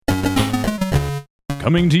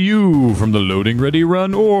Coming to you from the loading ready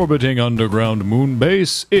run orbiting underground moon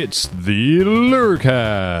base, it's the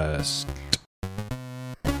Lurcast.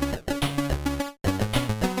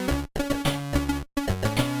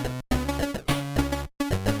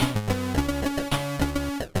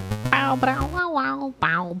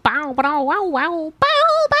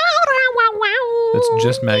 That's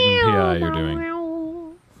just Magnum PI you're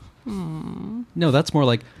doing. No, that's more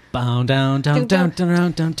like bow down down down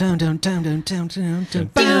down down down down down down down down down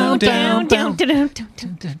Bow down, down, down,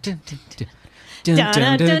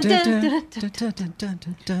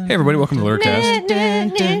 Hey everybody, welcome to the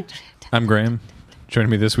Lurcast. I'm Graham. Joining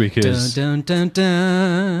me this week is dun dun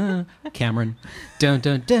dun. Cameron. Dun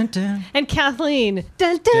dun dun dun. And Kathleen.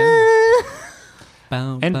 Dun, dun.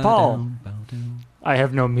 Bow, And bow Paul. down, bow down. I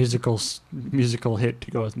have no musical hit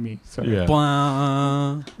to go with me. So Yeah.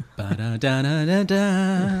 Bwah.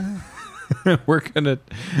 Ba-da-da-da-da-da. we're gonna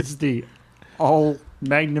this is the all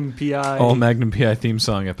Magnum PI. all Magnum PI theme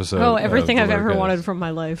song episode. Oh, everything of I've the ever Lurcast. wanted from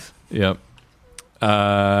my life. Yep.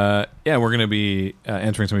 Yeah, we're going to be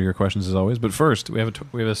answering some of your questions as always. But first, we have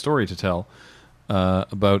a story to tell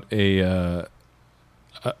about a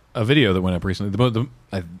video that went up recently.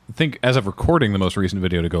 I think, as of recording, the most recent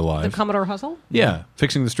video to go The live. Commodore Hustle? Yeah,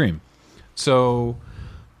 fixing the stream. So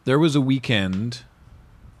there was a weekend,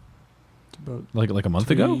 about like a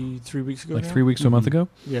month ago, 3 weeks ago. like now? 3 weeks to a month ago,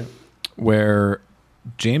 Yeah. where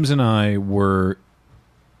James and I were.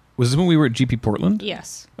 Was this when we were at GP Portland?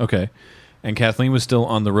 Yes. Okay. And Kathleen was still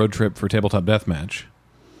on the road trip for Tabletop Deathmatch.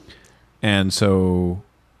 And so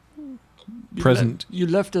You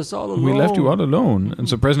left us all alone. we left you all alone. And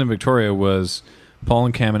so President Victoria was Paul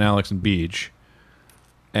and Cam and Alex and Beach.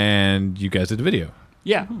 And you guys did a video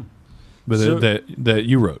Yeah. but So- that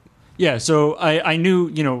you wrote. Yeah. So I knew,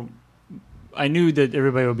 I knew that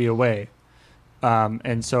everybody would be away.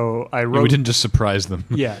 And so I wrote. We didn't just surprise them.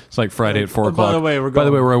 Yeah. It's like Friday at 4 Oh, o'clock. by the way,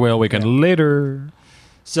 we're away all weekend. Yeah. Later.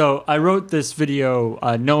 So I wrote this video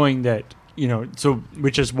knowing that,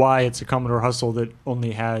 which is why it's a Commodore Hustle that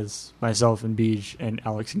only has myself and Beej and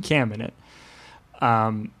Alex and Cam in it.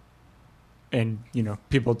 And,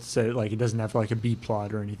 people say, like, it doesn't have, like, a B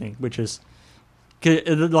plot or anything, which is,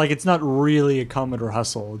 like, it's not really a Commodore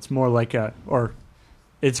Hustle. It's more like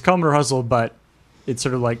it's Commodore Hustle, but it's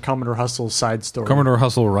sort of like Commodore Hustle side story. Commodore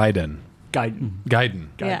Hustle Raiden. Gaiden. Gaiden.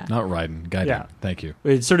 Yeah. Not Raiden. Gaiden. Yeah. Thank you.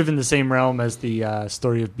 It's sort of in the same realm as the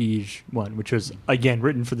story of Beej one, which was, again,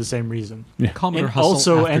 written for the same reason. Commodore And Hustle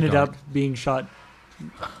also After ended Dark. up being shot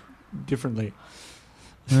differently.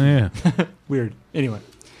 Oh, yeah. Weird. Anyway,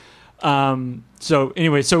 so it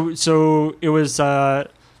was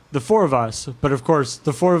the four of us, but of course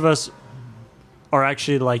the four of us are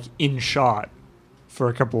actually like in shot for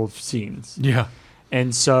a couple of scenes, Yeah.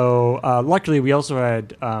 and so luckily we also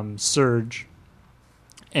had Serge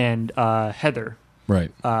and Heather,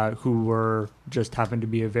 Right. who were just happened to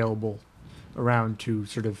be available around to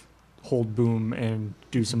sort of hold boom and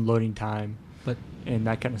do some loading time, But- and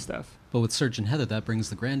that kind of stuff. But with Serge and Heather, that brings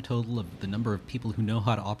the grand total of the number of people who know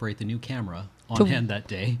how to operate the new camera on To- hand that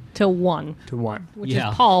day. To one, To one. which Yeah.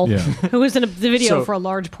 is Paul, Yeah. who was in the video So- for a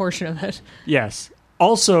large portion of it. Yes.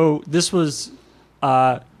 Also, this was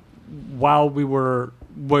while we were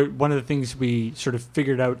one of the things we sort of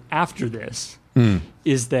figured out after this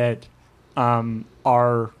is that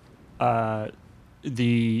our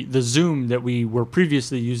the Zoom that we were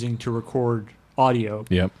previously using to record audio.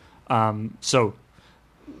 Yep. So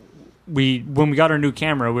when we got our new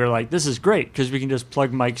camera, we were like, this is great because we can just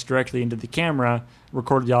plug mics directly into the camera,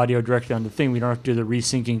 record the audio directly on the thing. We don't have to do the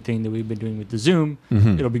resyncing thing that we've been doing with the Zoom.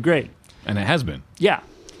 Mhm. It'll be great. And it has been. Yeah.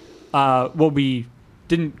 What we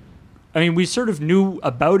didn't, we sort of knew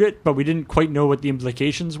about it, but we didn't quite know what the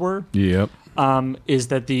implications were, Yep. is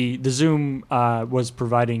that the Zoom was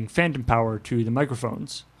providing phantom power to the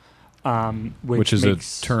microphones. Which is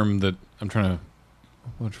makes, a term that I'm trying to.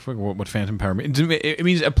 What phantom power means? It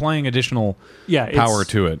means applying additional power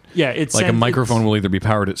to it. Yeah, it's Like a microphone will either be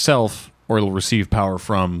powered itself, or it'll receive power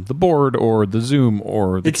from the board, or the Zoom,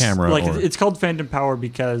 or the camera. Like or, it's called phantom power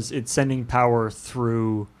because it's sending power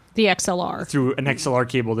through The XLR. an XLR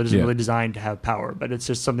cable that isn't Yeah. really designed to have power, but it's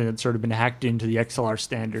just something that's sort of been hacked into the XLR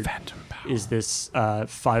standard. phantom power. Is this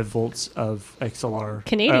 5 volts of XLR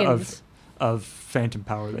Canadians. of phantom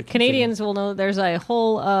power? That can Canadians will know there's a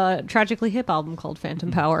whole Tragically Hip album called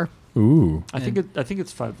Phantom Power. Ooh. I think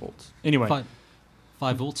it's 5 volts. Anyway.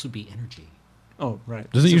 5 volts would be energy. Oh right.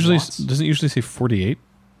 Doesn't Is it usually watts? doesn't it usually say 48?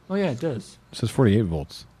 Oh yeah, it does. It says 48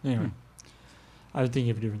 volts. Anyway, I was thinking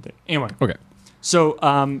of a different thing. Anyway. Okay. So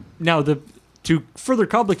now to further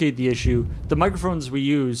complicate the issue, the microphones we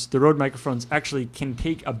use, the Rode microphones, actually can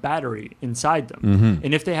take a battery inside them. Mm-hmm.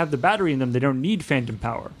 And if they have the battery in them, they don't need phantom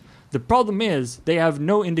power. The problem is they have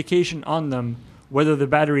no indication on them whether the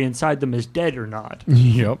battery inside them is dead or not.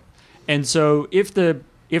 Yep. And so if the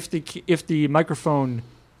microphone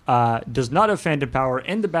does not have phantom power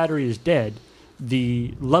and the battery is dead,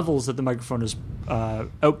 the levels that the microphone is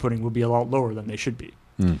outputting will be a lot lower than they should be.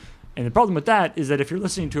 Mm. And the problem with that is that if you're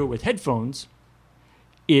listening to it with headphones,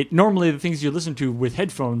 normally the things you listen to with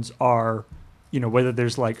headphones are, whether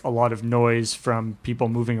there's like a lot of noise from people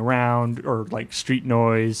moving around or like street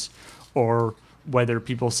noise, or whether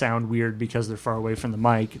people sound weird because they're far away from the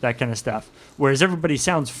mic, that kind of stuff. Whereas everybody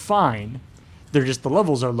sounds fine, they're just the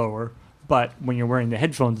levels are lower. But when you're wearing the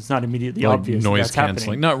headphones, it's not immediately Like obvious noise that's canceling.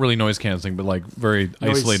 happening. Not really noise canceling, but like very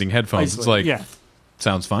isolating headphones. It's like, yeah.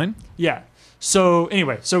 sounds fine. Yeah. So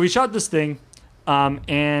anyway, we shot this thing,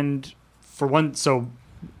 and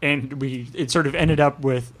it sort of ended up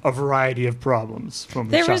with a variety of problems when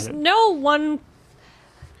we There shot was it. no one.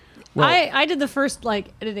 Well- I did the first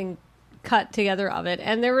editing cut together of it,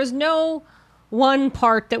 and there was no one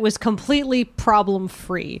part that was completely problem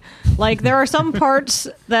free. Like there are some parts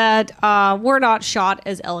that were not shot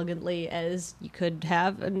as elegantly as you could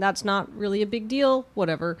have, and that's not really a big deal.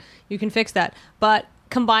 Whatever, you can fix that. But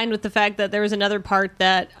combined with the fact that there was another part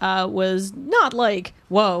that was not like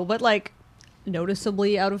whoa, but like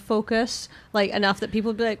noticeably out of focus, like enough that people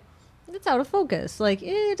would be like, it's out of focus, like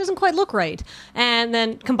it doesn't quite look right. And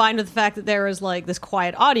then combined with the fact that there was like this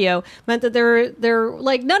quiet audio meant that there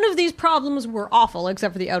like none of these problems were awful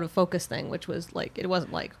except for the out of focus thing, which was like it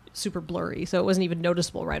wasn't like super blurry, so it wasn't even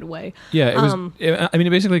noticeable right away. Yeah, it was. It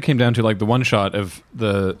basically came down to like the one shot of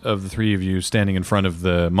the three of you standing in front of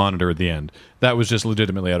the monitor at the end. That was just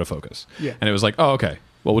legitimately out of focus. Yeah. And it was like, oh, okay,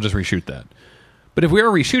 well, we'll just reshoot that. But if we are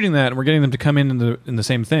reshooting that and we're getting them to come in the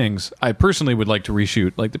same things, I personally would like to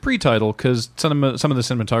reshoot like the pre-title because some of the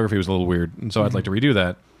cinematography was a little weird, and so I'd like to redo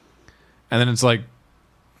that. And then it's like,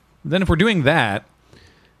 then if we're doing that,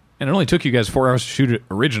 and it only took you guys 4 hours to shoot it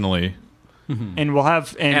originally, And we'll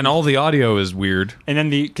have and all the audio is weird, and then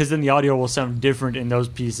the audio will sound different in those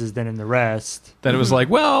pieces than in the rest. then it was like,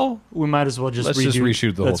 well, We might as well just Let's just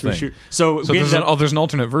reshoot the whole thing. reshoot. So, so we there's ended up, there's an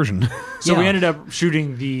alternate version. so we Yeah. ended up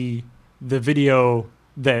shooting the video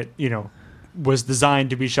that was designed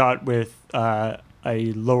to be shot with a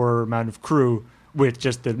lower amount of crew with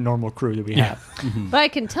just the normal crew that we have. But I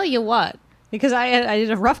can tell you what, because I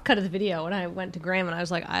did a rough cut of the video and I went to Graham and I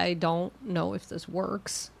was like, I don't know if this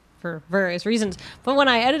works for various reasons. But when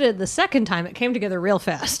I edited the second time, it came together real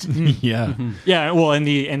fast. Yeah. Yeah, well, and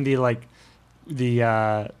the like the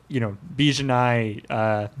Bij and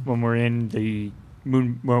I when we're in the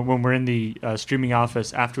when we're in the streaming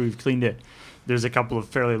office after we've cleaned it, there's a couple of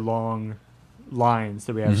fairly long lines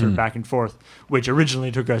that we have sort of back and forth, which originally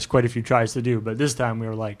took us quite a few tries to do, but this time we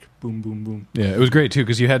were like boom, boom, boom. Yeah, it was great too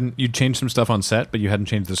because you'd changed some stuff on set, but you hadn't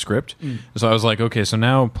changed the script. So I was like, okay, so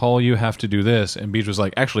now Paul, you have to do this, and Beach was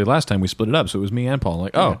like, actually, last time we split it up, so it was me and Paul. I'm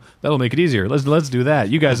like, oh, that'll make it easier. Let's do that.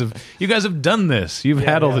 You guys have done this. You've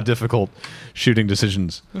had all the difficult shooting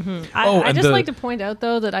decisions. I and just like to point out,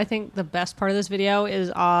 though, that I think the best part of this video is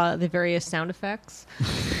the various sound effects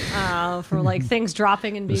for like things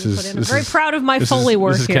dropping and being put in. I'm very proud of my Foley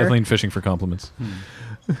work This is here. Kathleen fishing for compliments.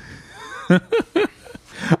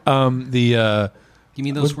 You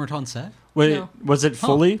mean those weren't on set? Wait, No. was it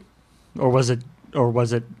fully, or was it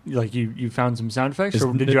like you found some sound effects,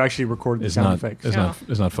 or did you actually record the sound effects?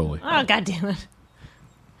 It's not Foley. Oh, God damn it.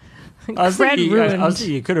 I was Cred thinking, ruined. I was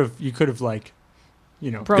thinking you could have like,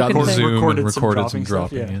 Broken Got thing. Zoom recorded and some recorded some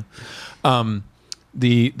dropping dropping. stuff,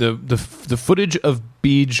 The footage of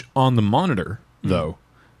Beej on the monitor though,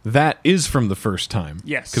 that is from the first time.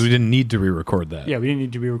 Yes. because we didn't need to re-record that. Yeah, we didn't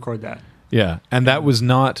need to re-record that. Yeah, and that was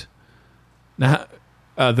not now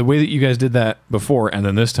the way that you guys did that before, and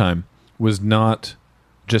then this time was not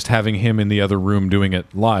just having him in the other room doing it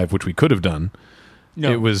live, which we could have done.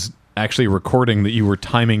 No. It was actually recording that you were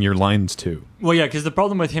timing your lines to. Well, yeah, because the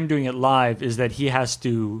problem with him doing it live is that he has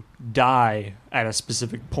to die at a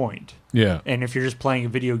specific point. Yeah, And if you're just playing a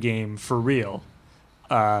video game for real,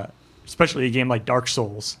 especially a game like Dark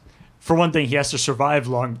Souls, for one thing, he has to survive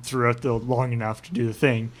long enough to do the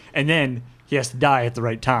thing, and then he has to die at the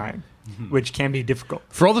right time, which can be difficult.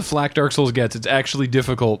 for all the flack Dark Souls gets, it's actually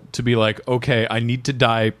difficult to be like, okay, I need to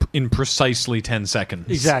die in precisely 10 seconds.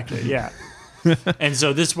 Exactly, yeah. And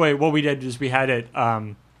so this way, what we did is we had it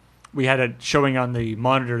showing on the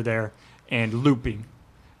monitor there and looping,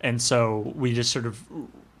 and so we just sort of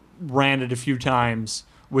ran it a few times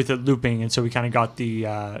with it looping, and so we kind of got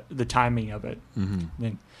the timing of it.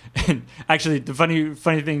 And actually, the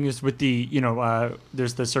funny thing is with the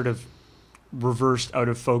there's the sort of reversed out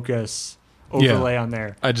of focus overlay on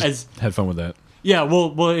there. I just had fun with that. Yeah,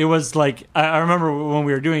 well, it was like I remember when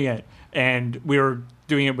we were doing it, and we were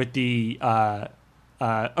doing it with the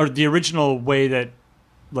or the original way that,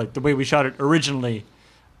 like, the way we shot it originally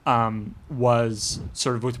was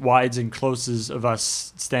sort of with wides and closes of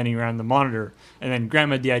us standing around the monitor, and then Graham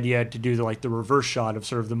had the idea to do the reverse shot of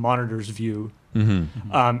sort of the monitor's view. And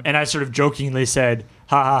I sort of jokingly said,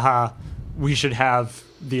 "Ha ha ha, we should have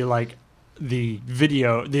the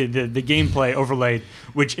video, the gameplay overlaid,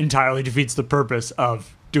 which entirely defeats the purpose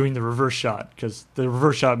of doing the reverse shot, because the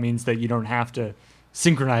reverse shot means that you don't have to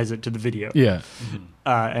synchronize it to the video." Yeah.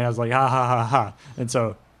 And I was like, "Ha ha ha ha," and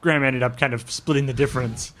so Graham ended up kind of splitting the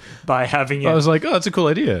difference by having it, I was like, oh, that's a cool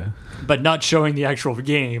idea. but not showing the actual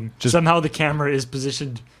game. Somehow the camera is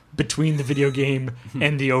positioned between the video game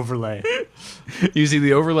and the overlay. You see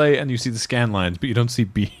the overlay and you see the scan lines, but you don't see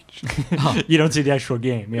beach. You don't see the actual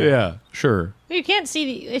game. Yeah. Yeah, sure. You can't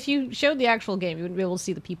see if you showed the actual game, you wouldn't be able to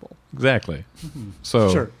see the people. Exactly. So,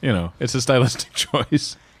 Sure. It's a stylistic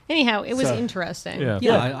choice. Anyhow, it was So, interesting. Yeah.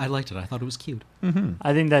 Yeah, I liked it. I thought it was cute.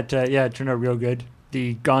 I think that it turned out real good.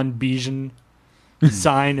 The Gone Bijan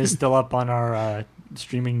sign is still up on our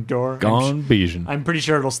streaming door. Gone Bijan. I'm pretty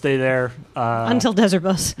sure it'll stay there Until Desert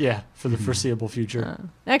Bus. for the foreseeable future.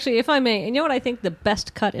 Actually, if I may, you know what I think the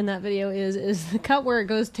best cut in that video is the cut where it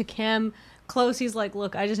goes to Cam close. He's like,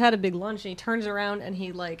 "Look, I just had a big lunch," and he turns around and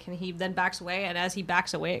he then backs away, and as he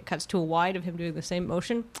backs away, it cuts to a wide of him doing the same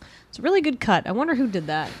motion. It's a really good cut. I wonder who did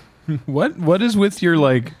that. What is with your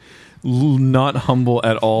not humble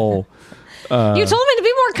at all? You told me to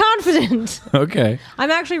be more confident. Okay.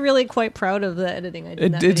 I'm actually really quite proud of the editing I did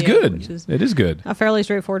in that It's video, good. which is It is good. a fairly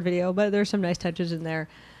straightforward video, but there's some nice touches in there.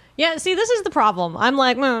 Yeah, see, this is the problem. I'm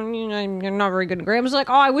like, you're not very good. And Graham's like,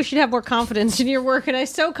 oh, I wish you'd have more confidence in your work. And I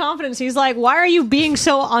so confident. He's like, why are you being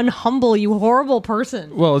so unhumble, you horrible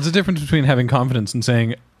person? Well, it's a difference between having confidence and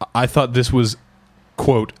saying, I thought this was,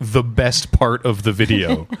 quote, the best part of the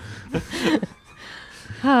video.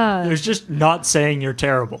 There's just not saying you're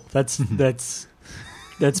terrible. That's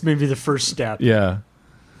maybe the first step. Yeah.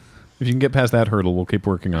 If you can get past that hurdle, we'll keep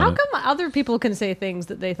working on How it. come other people can say things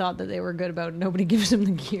that they thought that they were good about and nobody gives them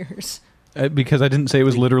the gears? Because I didn't say it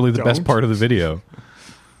was literally the best Don't. part of the video.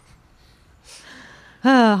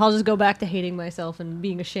 I'll just go back to hating myself and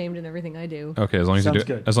being ashamed in everything I do. Okay, as long as you Sounds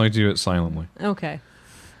do good. as long as you do it silently. Okay.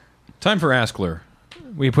 Time for Askler.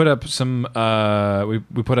 We put up some.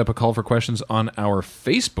 We put up a call for questions on our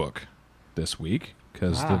Facebook this week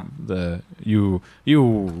because you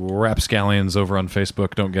rapscallions over on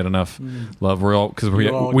Facebook don't get enough love. We're all because we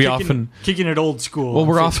often kicking it old school. well on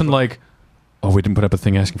we're Facebook. often like, oh, we didn't put up a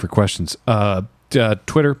thing asking for questions.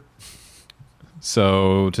 Twitter.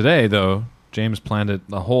 So today though, James planned it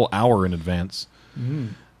a whole hour in advance,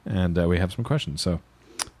 and we have some questions. So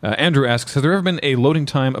Andrew asks, has there ever been a loading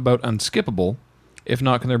time about Unskippable? If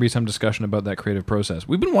not, can there be some discussion about that creative process?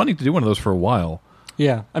 We've been wanting to do one of those for a while.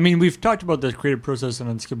 Yeah, I mean, we've talked about the creative process in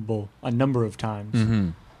Unskippable a number of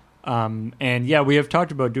times. And yeah, we have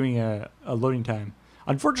talked about doing a loading time.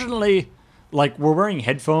 Unfortunately, we're wearing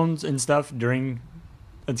headphones and stuff during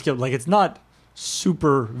Unskippable. It's not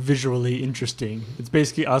super visually interesting. It's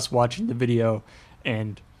basically us watching the video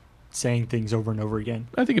and saying things over and over again.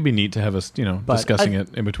 I think it'd be neat to have us, discussing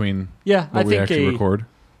it in between Yeah, what I we think actually record.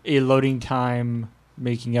 a loading time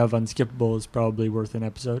making of Unskippable is probably worth an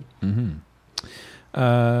episode.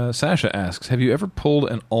 Sasha asks, have you ever pulled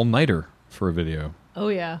an all-nighter for a video? Oh,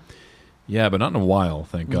 yeah. Yeah, but not in a while,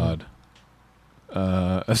 thank God.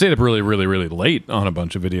 I stayed up really, really, really late on a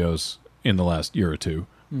bunch of videos in the last year or two,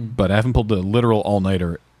 but I haven't pulled the literal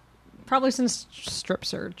all-nighter. Probably since Strip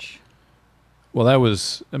Search. Well, that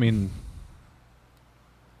was, we'll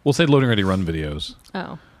say loading ready run videos.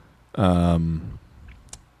 Oh.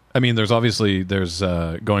 There's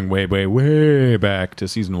going way, way, way back to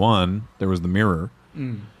season 1, there was the mirror.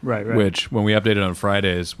 Right. Which, when we updated on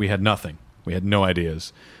Fridays, we had nothing. We had no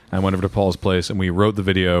ideas. I went over to Paul's place, and we wrote the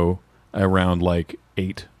video around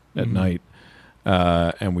 8 at night.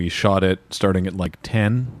 And we shot it starting at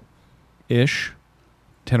 10-ish,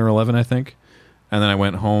 10 or 11, I think. And then I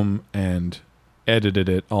went home and edited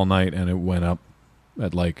it all night, and it went up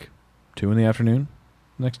at 2 in the afternoon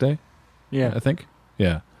next day. Yeah. I think.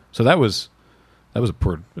 Yeah. So that was a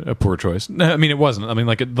poor choice. It wasn't.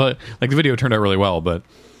 The video turned out really well, but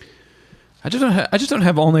I just don't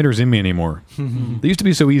have all-nighters in me anymore. They used to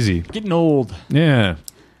be so easy. Getting old. Yeah.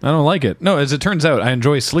 I don't like it. No, as it turns out, I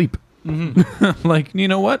enjoy sleep. You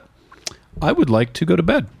know what? I would like to go to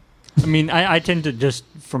bed. I mean, I tend to just,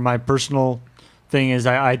 for my personal thing is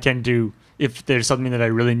I tend to, if there's something that I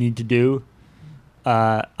really need to do,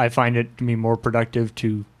 I find it to be more productive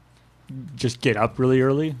to just get up really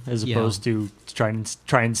early as Yeah. opposed to try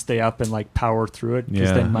and stay up and like power through it. 'Cause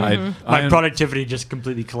Yeah, then my I productivity just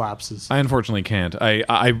completely collapses. I unfortunately can't.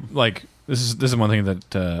 I like this is one thing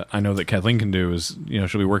that I know that Kathleen can do is she'll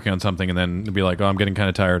be working on something and then be like, oh, I'm getting kind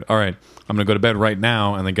of tired. All right, I'm gonna go to bed right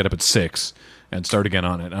now and then get up at 6 and start again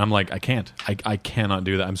on it. And I'm like, I can't. I cannot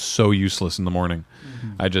do that. I'm so useless in the morning.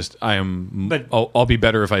 I am. But- I'll be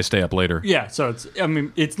better if I stay up later. Yeah, so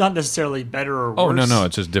it's not necessarily better or worse. Oh no,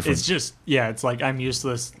 it's just different. It's just it's like I'm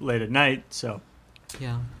useless late at night, so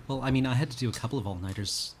Yeah. Well, I mean, I had to do a couple of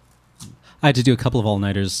all-nighters. I had to do a couple of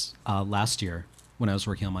all-nighters last year when I was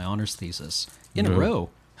working on my honors thesis in a Yeah. row.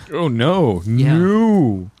 Oh no, Yeah.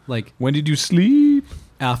 no. Like When did you sleep?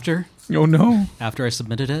 after Oh no. I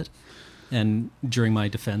submitted it, and during my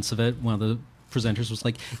defense of it, one of the presenters was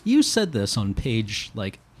like, "You said this on page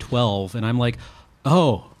 12," and I'm like,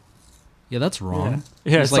 "Oh, yeah, that's wrong."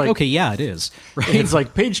 Yeah, He's it's like, like- "Okay, yeah, it is." Right? it's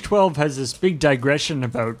like page 12 has this big digression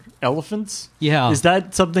about elephants. Yeah. Is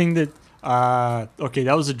that something that okay,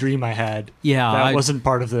 that was a dream I had. Yeah, That I- wasn't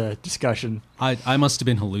part of the discussion. I must have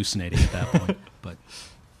been hallucinating at that point, but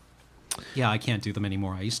yeah, I can't do them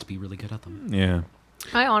anymore. I used to be really good at them. Yeah.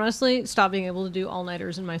 I honestly stopped being able to do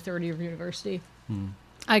all-nighters in my third year of university.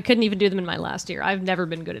 I couldn't even do them in my last year. I've never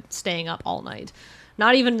been good at staying up all night.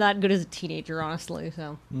 Not even that good as a teenager, honestly.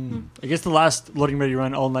 So I guess the last Loading Ready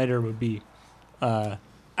Run all-nighter would be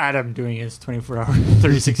Adam doing his 24-hour,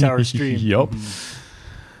 36-hour stream. Yup.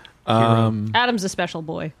 Adam's a special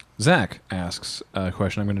boy. Zach asks a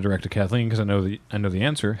question I'm going to direct to Kathleen because I know the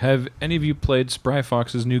answer. Have any of you played Spry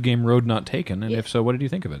Fox's new game Road Not Taken? And Yeah. if so, what did you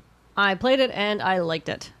think of it? I played it and I liked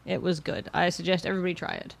it. It was good. I suggest everybody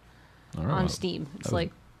try it All right. on Steam. It's was-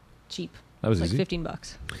 like cheap. That was It's like easy.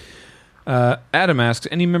 $15. Adam asks,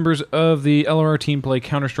 any members of the LRR team play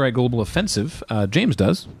Counter-Strike Global Offensive? James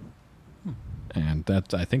does. And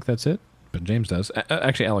I think that's it. But James does.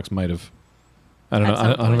 Actually, Alex might have. I don't know. At some I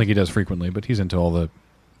don't point. think he does frequently, but he's into all the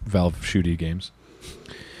Valve shooty games.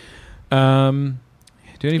 Do any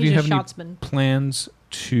of He's you a have any shotsman. plans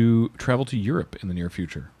to travel to Europe in the near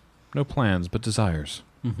future? No plans, but desires,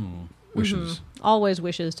 Mm-hmm. wishes. Always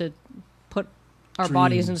wishes to put our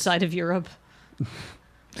bodies Dreams. inside of Europe.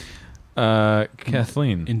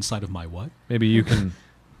 Kathleen, Inside of my what? maybe you can.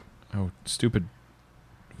 Oh, stupid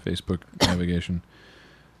Facebook navigation.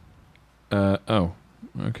 Oh,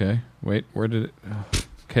 okay. Wait, where did it?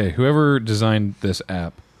 Okay, whoever designed this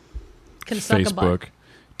app, Can suck a butt. Facebook.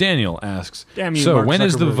 Daniel asks, Damn you, so Mark when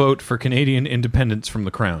is the Zuckerberg. vote for Canadian independence from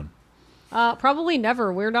the Crown? Probably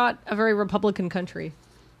never. We're not a very Republican country.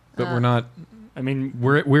 But we're not. I mean,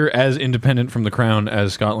 We're as independent from the Crown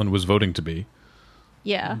as Scotland was voting to be.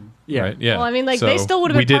 Yeah. yeah. Right? Yeah. Well, I mean, like So they still would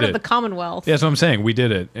have we been part did of it. the Commonwealth. Yeah, that's what I'm saying. We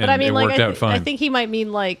did it, and But I mean, it like worked out fine. I think he might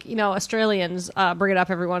mean like Australians bring it up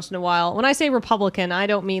every once in a while. When I say Republican, I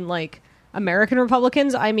don't mean like American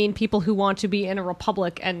Republicans. I mean people who want to be in a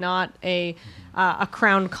republic and not a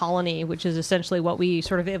crown colony, which is essentially what we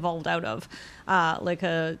sort of evolved out of, like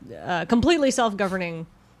a completely self-governing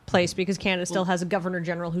place because Canada still has a governor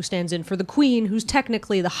general who stands in for the Queen, who's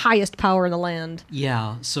technically the highest power in the land.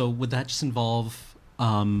 Yeah. So would that just involve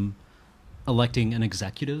electing an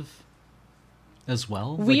executive as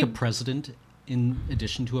well, like a president in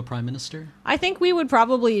addition to a prime minister? I think we would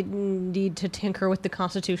probably need to tinker with the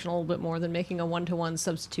Constitution a little bit more than making a one-to-one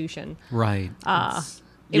substitution. Right.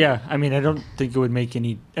 Yeah, I mean, I don't think it would make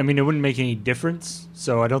any. I mean, it wouldn't make any difference.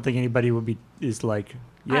 So I don't think anybody is like,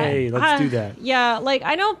 "Yay, let's do that." Yeah, like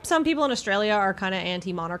I know some people in Australia are kind of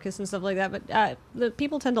anti-monarchist and stuff like that, but the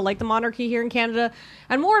people tend to like the monarchy here in Canada,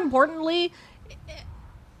 and more importantly,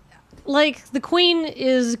 like the Queen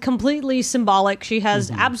is completely symbolic. She has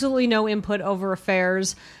absolutely no input over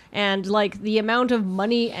affairs. And like the amount of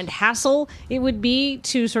money and hassle it would be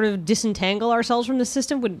to sort of disentangle ourselves from the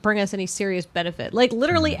system wouldn't bring us any serious benefit. Like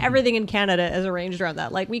literally everything in Canada is arranged around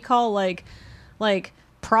that. Like we call like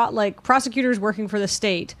prosecutors working for the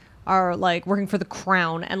state are like working for the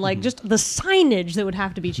crown, and like just the signage that would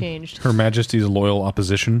have to be changed. Her Majesty's loyal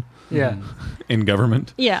opposition Yeah, in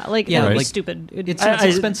government. Yeah, like Yeah, it would be like, stupid. It's I-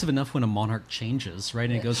 expensive enough when a monarch changes, right?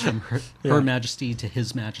 And it goes from her Majesty to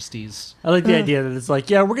His Majesty's. I like the idea that it's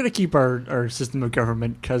like, yeah, we're gonna keep our system of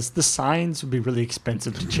government because the signs would be really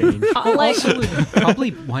expensive to change. like Also, would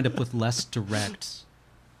probably wind up with less direct,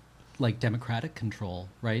 like democratic control,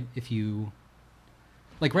 right? If you,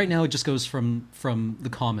 like right now, it just goes from the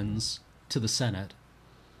Commons to the Senate,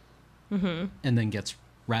 and then gets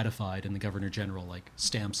ratified and the governor general like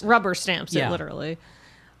stamps it. Rubber stamps Yeah. it, literally.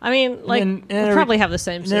 I mean, like, And we'll probably have the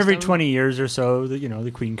same And system. every 20 years or so,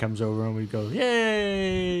 the Queen comes over and we go,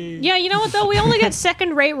 yay! Yeah, you know what, though? We only get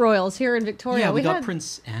second-rate royals here in Victoria. Yeah, we got had,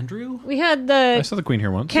 Prince Andrew. we had I the saw the Queen here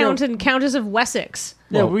once. Count and Countess of Wessex.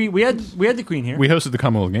 Yeah, Well- we had the Queen here. We hosted the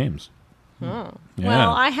Commonwealth Games. Oh. Yeah.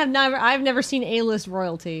 Well, I've never seen A-list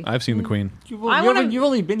royalty. I've seen the Queen. You've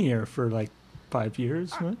only been here for like 5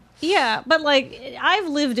 years, right? Yeah, but like I've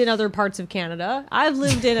lived in other parts of Canada. I've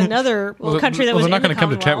lived in another country that was they're not in the going to come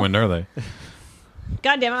to Commonwealth. Chetwynd, are they?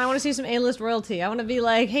 God damn it! I want to see some A-list royalty. I want to be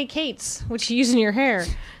like, "Hey, Kate's, what you use in your hair?"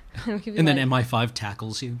 And, we could be And then like, MI5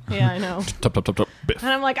 tackles you. yeah, I know. Top, top, top, top. Biff.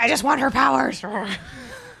 And I'm like, I just want her powers.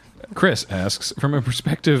 Chris asks, from a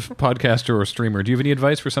prospective podcaster or streamer, do you have any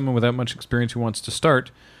advice for someone without much experience who wants to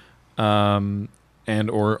start, and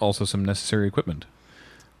or also some necessary equipment?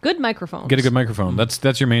 Good microphones. Get a good microphone.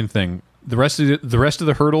 That's your main thing. The rest of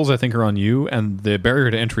the hurdles, I think, are on you, and the barrier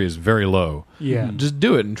to entry is very low. Yeah. Just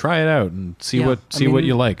do it and try it out and see Yeah. what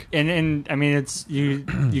you like. And I mean, it's you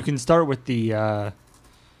can start with the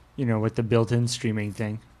with the built-in streaming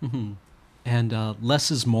thing. Hmm. And less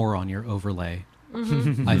is more on your overlay,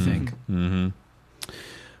 I think.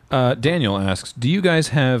 Mm-hmm. Daniel asks, do you guys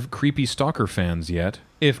have creepy stalker fans yet?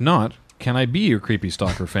 If not, can I be your creepy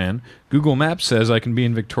stalker fan? Google Maps says I can be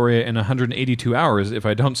in Victoria in 182 hours if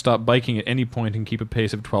I don't stop biking at any point and keep a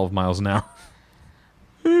pace of 12 miles an hour.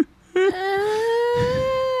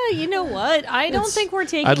 You know what? I don't think we're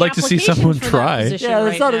taking. I'd like to see applications someone for that try. position Yeah,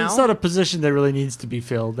 right it's not now. it's not a position that really needs to be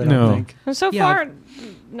filled. I No. don't think. So Yeah. far,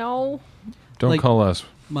 no. Don't Like- call us.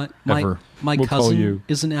 My Ever. my We'll call cousin you.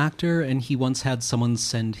 is an actor, and he once had someone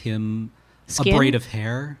send him Skin? a braid of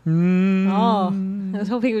hair. Oh, I was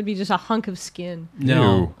hoping it would be just a hunk of skin.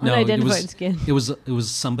 No, it Unidentified was skin. It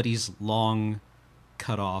was somebody's long,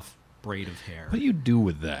 cut off braid of hair. What do you do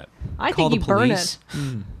with that? I Call think the you burn police.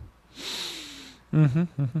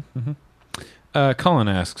 it. Colin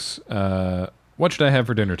asks, what should I have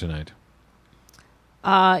for dinner tonight?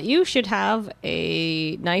 You should have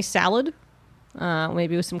a nice salad,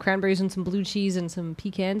 maybe with some cranberries and some blue cheese and some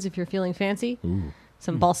pecans if you're feeling fancy. Ooh.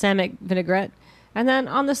 Some balsamic vinaigrette. And then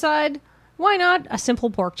on the side, why not a simple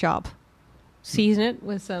pork chop? Season it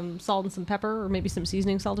with some salt and some pepper, or maybe some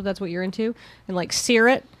seasoning salt if that's what you're into, and like sear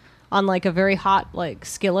it on like a very hot like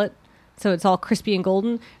skillet so it's all crispy and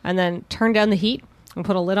golden, and then turn down the heat and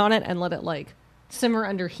put a lid on it and let it like simmer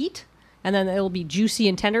under heat. And then it'll be juicy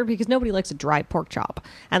and tender because nobody likes a dry pork chop.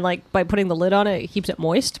 And like by putting the lid on it, it keeps it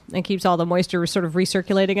moist and keeps all the moisture sort of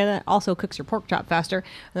recirculating, and it also cooks your pork chop faster. And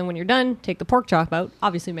then when you're done, take the pork chop out.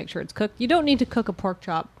 Obviously, make sure it's cooked. You don't need to cook a pork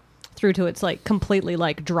chop through to it's like completely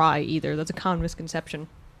like dry either. That's a common misconception.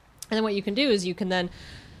 And then what you can do is you can then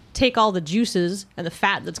take all the juices and the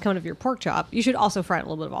fat that's coming out of your pork chop. You should also fry it in a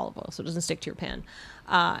little bit of olive oil so it doesn't stick to your pan.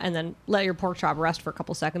 And then let your pork chop rest for a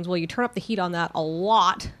couple seconds. Well, you turn up the heat on that a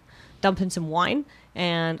lot. Dump in some wine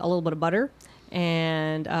and a little bit of butter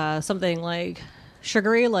and something like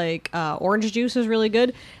sugary, like orange juice is really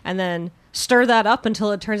good. And then stir that up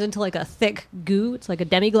until it turns into like a thick goo. It's like a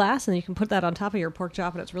demi-glace, and you can put that on top of your pork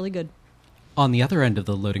chop, and it's really good. On the other end of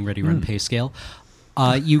the loading ready run pay scale,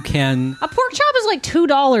 you can A pork chop is like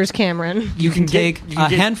 $2, Cameron. you can take you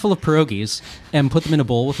can a handful of pierogies and put them in a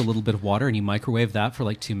bowl with a little bit of water, and you microwave that for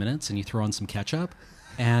like 2 minutes, and you throw on some ketchup,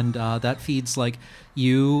 and that feeds like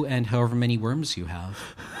you and however many worms you have,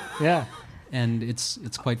 Yeah. and it's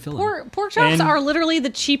quite filling. Pork chops And- are literally the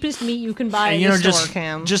cheapest meat you can buy And, in the store,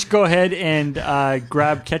 Cam. just go ahead and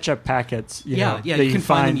grab ketchup packets. Yeah, that you can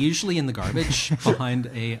find them usually in the garbage behind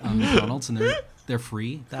a McDonald's, and they're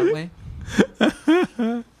free that way.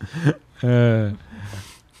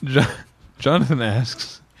 Jonathan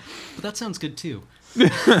asks, But that sounds good too.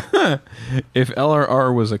 if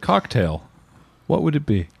LRR was a cocktail, what would it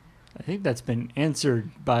be? I think that's been answered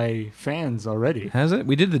by fans already. Has it?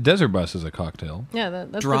 We did the Desert Bus as a cocktail. yeah,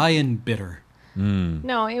 that's Dry and bitter.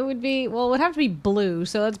 No, it would be, well, it would have to be blue.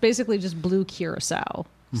 So that's basically just blue curacao.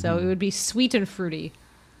 So it would be sweet and fruity,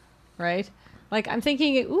 right? Like I'm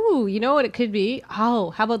thinking, ooh, you know what it could be?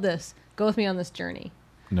 Oh, how about this? Go with me on this journey.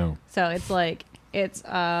 No. So it's like, it's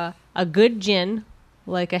a good gin,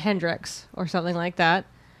 like a Hendrix or something like that.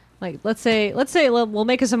 Like let's say we'll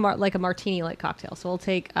make us like a martini like cocktail. So we'll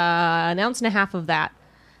take 1.5 ounces of that,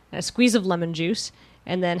 and a squeeze of lemon juice,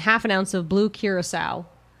 and then 1/2 ounce of blue curacao,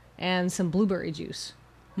 and some blueberry juice.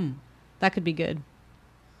 That could be good.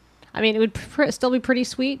 I mean, it would still be pretty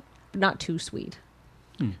sweet, but not too sweet.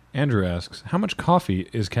 Andrew asks, how much coffee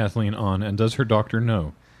is Kathleen on, and does her doctor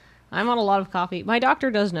know? I'm on a lot of coffee. My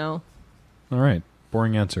doctor does know. All right.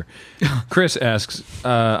 Boring answer. Chris asks,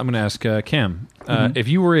 I'm going to ask Cam, If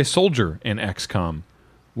you were a soldier in XCOM,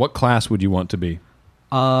 what class would you want to be?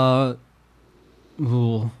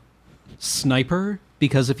 Sniper,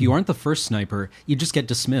 because if you aren't the first sniper, you just get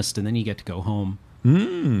dismissed and then you get to go home.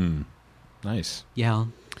 Nice. Yeah.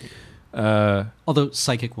 Although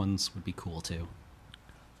psychic ones would be cool too.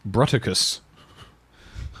 Bruticus.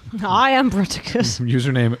 I am Bruticus.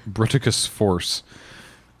 Username Bruticus Force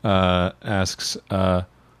asks, I'm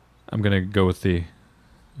gonna go with an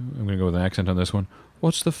accent on this one.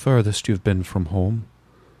 What's the furthest you've been from home?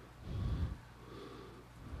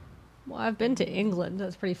 Well, I've been to England.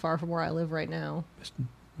 That's pretty far from where I live right now.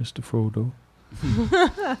 Mr. Frodo.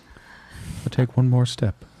 I'll take one more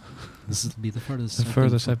step. This will be the furthest. The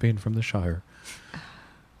furthest I've been from the Shire.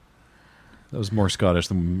 That was more Scottish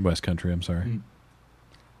than West Country, I'm sorry.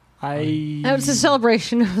 That was a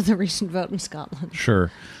celebration of the recent vote in Scotland.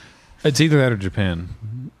 Sure. It's either that or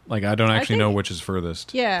Japan. Like, I don't actually know think- which is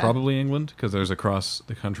furthest. Yeah. Probably England, because there's across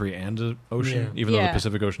the country and an ocean, Yeah. even though the Yeah.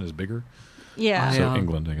 Pacific Ocean is bigger. Yeah. So Yeah.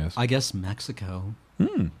 England, I guess. I guess Mexico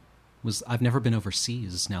I've never been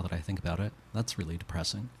overseas. Now that I think about it, that's really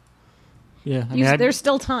depressing. Yeah, I mean, There's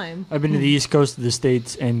still time. I've been to the east coast of the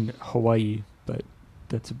states and Hawaii, but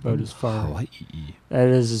that's about as far. Hawaii. That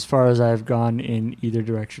is as far as I've gone in either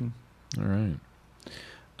direction. All right.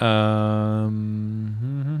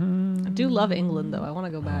 I do love England, though. I want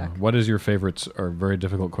to go back. What is your favorites are very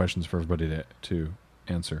difficult questions for everybody to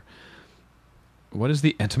answer. What is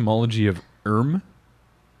the etymology of erm?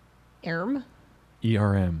 Erm?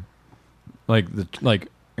 E-R-M. Like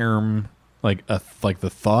erm, like the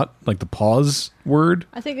thought, like the pause word.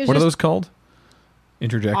 I think it's What are just those called?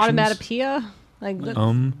 Interjections? automatopoeia. Like the,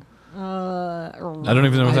 I don't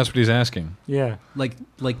even know if that's what he's asking. Yeah, Like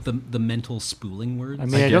the mental spooling words. I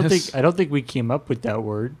mean, I guess. don't think we came up with that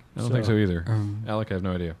word. I don't think so either. Alec, I have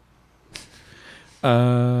no idea.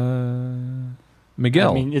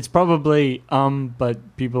 Miguel. I mean, it's probably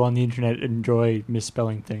but people on the internet enjoy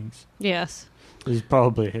misspelling things. yes. It's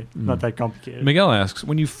probably not that complicated. Miguel asks,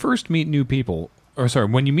 when you meet new people,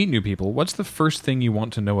 what's the first thing you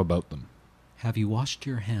want to know about them? Have you washed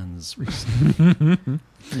your hands recently?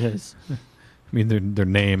 Yes. I mean, their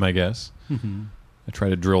name, I guess. I try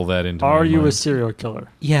to drill that into Are my you a mind. serial killer?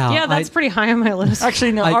 Yeah. Yeah, that's pretty high on my list.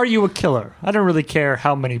 Actually, no. Are you a killer? I don't really care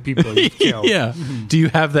how many people you kill. Yeah. Do you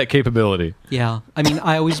have that capability? Yeah. I mean,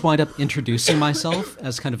 I always wind up introducing myself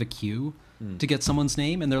as kind of a cue to get someone's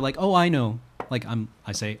name, and they're like, "Oh, I know." Like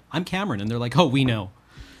I say, "I'm Cameron," and they're like, "Oh, we know."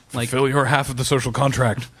 Like, Fulfill your half of the social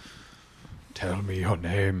contract. Tell me your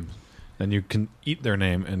name. Then you can eat their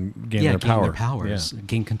name and gain their power. gain their powers,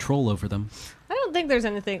 gain control over them. I don't think there's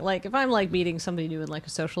anything like if I'm like meeting somebody new in like a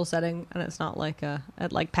social setting and it's not like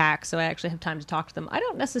at like PAX, so I actually have time to talk to them. I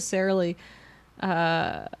don't necessarily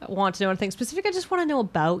want to know anything specific. I just want to know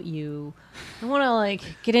about you. I want to like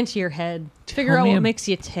get into your head, figure out what makes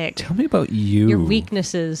you tick, Tell me about you. your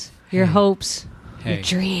weaknesses, your hopes, Hey. your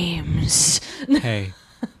dreams. Hey,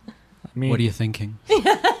 I mean, what are you thinking?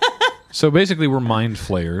 So basically, we're mind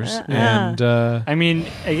flayers, and I mean,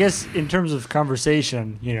 I guess in terms of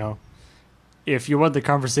conversation, if you want the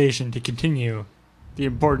conversation to continue, the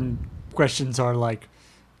important questions are like,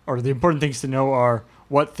 or the important things to know are,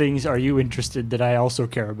 what things are you interested that I also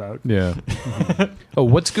care about? yeah. Oh,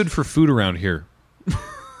 what's good for food around here?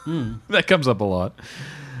 That comes up a lot.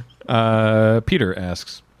 Peter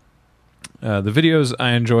asks, the videos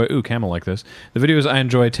I enjoy... Ooh, Camel like this. The videos I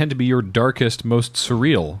enjoy tend to be your darkest, most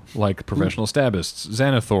surreal, like Professional Stabbists,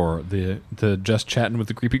 Xanathor, the Just Chatting with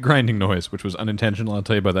the Creepy Grinding Noise, which was unintentional, I'll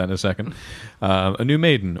tell you about that in a second, A New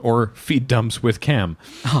Maiden, or Feed Dumps with Cam.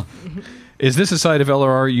 Is this a side of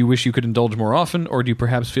LRR you wish you could indulge more often, or do you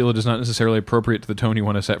perhaps feel it is not necessarily appropriate to the tone you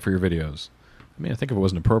want to set for your videos? I mean, I think if it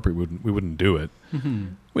wasn't appropriate, we wouldn't do it.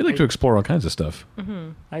 We like to explore all kinds of stuff.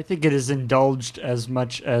 I think it is indulged as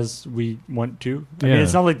much as we want to. I mean, Yeah.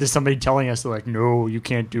 it's not like there's somebody telling us, like, no, you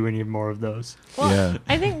can't do any more of those. Well, Yeah.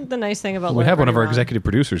 I think the nice thing about We have one of our Ready Run- executive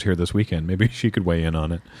producers here this weekend. Maybe she could weigh in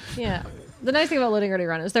on it. Yeah. The nice thing about Loading Ready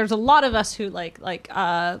Run is there's a lot of us who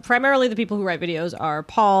primarily the people who write videos are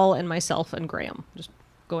Paul and myself and Graham. Just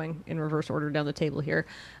going in reverse order down the table here.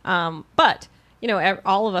 But,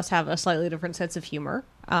 all of us have a slightly different sense of humor,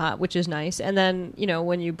 which is nice. And then,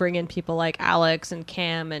 when you bring in people like Alex and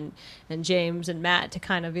Cam and James and Matt to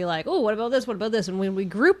kind of be like, oh, what about this? What about this? And when we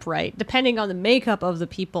group write, depending on the makeup of the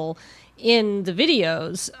people in the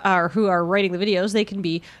videos or who are writing the videos, they can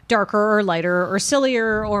be darker or lighter or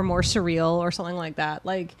sillier or more surreal or something like that.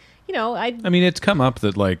 Like, I mean, it's come up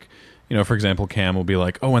that, like, for example, Cam will be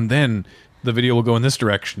like, oh, and then the video will go in this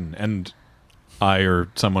direction. And I or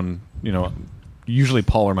someone, usually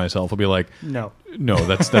Paul or myself will be like, No. no,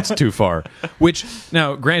 that's too far. Which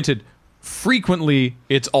now, granted, frequently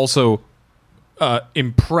it's also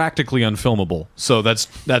impractically unfilmable. So that's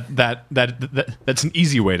an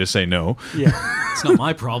easy way to say no. Yeah. It's not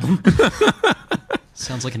my problem.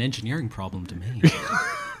 Sounds like an engineering problem to me.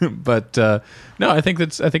 But no, I think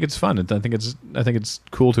it's fun. I think it's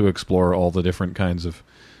cool to explore all the different kinds of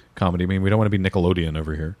comedy. I mean, we don't want to be Nickelodeon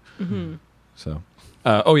over here. Mm-hmm. So,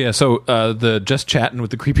 the Just Chattin' with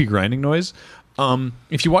the creepy grinding noise.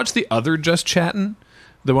 If you watch the other Just Chattin',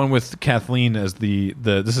 the one with Kathleen as the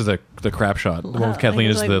this is the crap shot. The one with Kathleen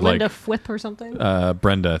is the Linda Thwip or something.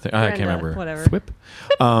 Brenda. I can't Brenda, remember. whatever.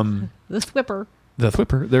 Thwip. The Thwipper. The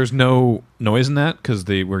Thwipper. There's no noise in that because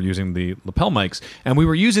they were using the lapel mics, and we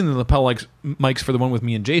were using the lapel mics for the one with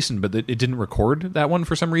me and Jason, but it didn't record that one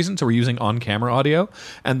for some reason. So we're using on-camera audio,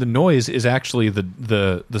 and the noise is actually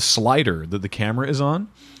the slider that the camera is on,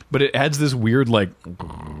 but it adds this weird like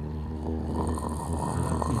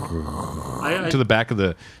to the back of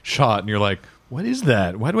the shot, and you're like, "What is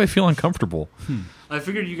that? Why do I feel uncomfortable?" I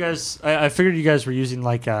figured you guys. I figured you guys were using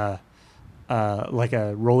like a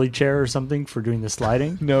rolly chair or something for doing the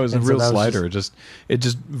sliding. No, it was a And so real that was slider. It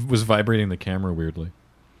just was vibrating the camera weirdly.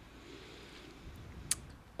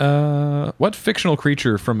 What fictional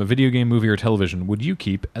creature from a video game, movie, or television would you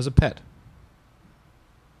keep as a pet?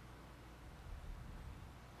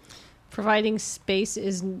 Providing space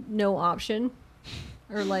is no option,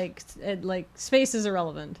 or like space is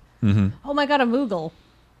irrelevant. Mm-hmm. Oh my god, a Moogle.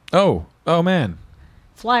 Oh man,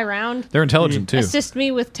 Fly around. they're intelligent too. Assist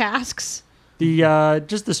me with tasks. The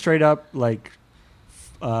just the straight up like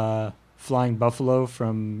flying buffalo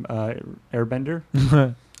from Airbender.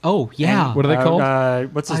 Oh yeah. What are they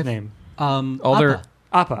called? What's his name? All their Appa.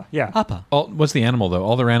 Appa. Yeah. Appa. what's the animal though?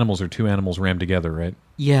 All their animals are two animals rammed together, right?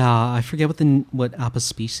 Yeah, I forget what Appa's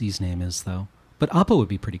species name is though. But Appa would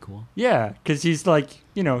be pretty cool. Yeah, because he's like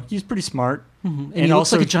he's pretty smart, And, And he looks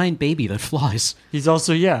also- like a giant baby that flies. he's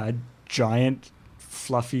also a giant,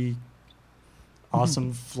 fluffy,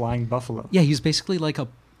 awesome flying buffalo. Yeah, he's basically like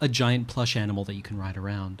a giant plush animal that you can ride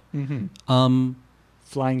around. Mm-hmm.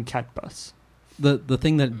 Flying cat bus. The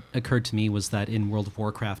thing that occurred to me was that in World of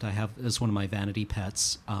Warcraft, I have as one of my vanity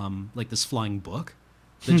pets, like this flying book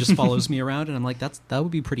that just follows me around, and I'm like, that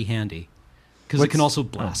would be pretty handy because it What's- can also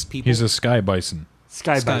blast people. He's a sky bison.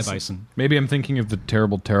 Sky Sky bison. Maybe I'm thinking of the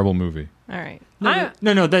terrible, terrible movie. All right.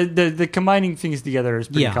 No, the combining things together is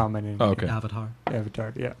pretty Yeah. common in Oh, okay. Avatar.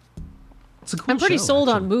 Avatar. Yeah. It's a cool I'm pretty show, sold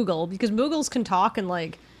actually. on Moogle because Moogles can talk and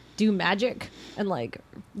like do magic and like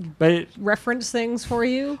But reference things for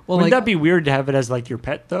you. Well, wouldn't like, that be weird to have it as like your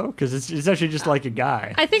pet though? Because it's actually just like a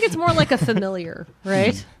guy. I think it's more like a familiar,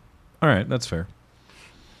 right? All right, that's fair.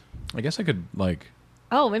 I guess I could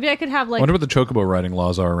Oh, maybe I could have I like wonder what the chocobo riding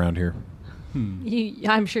laws are around here.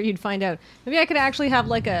 I'm sure you'd find out. Maybe I could actually have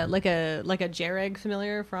like a Jereg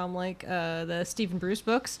familiar from like the Stephen Bruce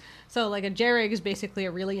books. So like a Jereg is basically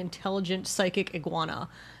a really intelligent psychic iguana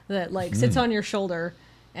that like sits on your shoulder,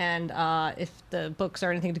 and if the books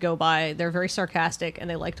are anything to go by, they're very sarcastic and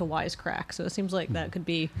they like to wisecrack. So it seems like that could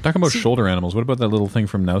be. Talking about shoulder animals, what about that little thing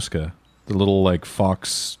from Nausica? The little like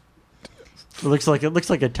fox. It looks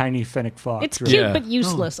like a tiny fennec fox. It's really. cute Yeah. but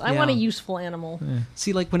useless. Oh, I want a yeah. useful animal.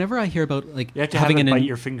 see, like whenever I hear about like You have to have having it an bite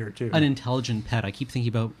your finger too. an intelligent pet, I keep thinking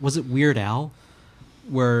about, was it Weird Al,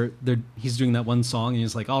 where he's doing that one song and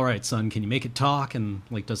he's like, "All right, son, can you make it talk?" and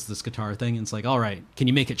like does this guitar thing, and it's like, "All right, can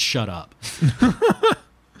you make it shut up?"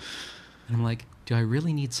 And I'm like, do I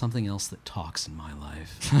really need something else that talks in my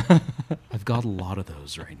life? I've got a lot of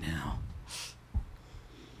those right now.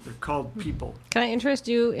 They're called people. Can I interest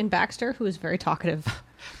you in Baxter, who is very talkative?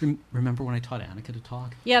 Remember when I taught Annika to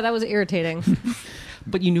talk? Yeah, that was irritating.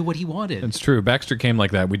 But you knew what he wanted. It's true. Baxter came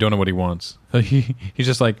like that. We don't know what he wants. He's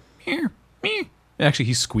just like, "Meow, meow." Actually,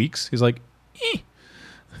 he squeaks. He's like, "Eh."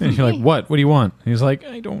 And you're like, what? What do you want? And he's like,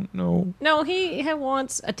 I don't know. No, he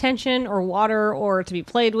wants attention or water or to be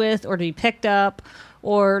played with or to be picked up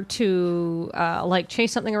or to like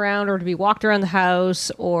chase something around or to be walked around the house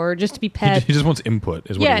or just to be pet. He just wants input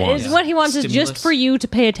is what Yeah, he wants. what he wants is just Stimulus. for you to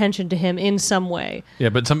pay attention to him in some way. Yeah,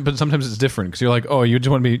 but sometimes it's different because you're like, oh, you just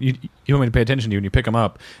want me, you want me to pay attention to you, and you pick him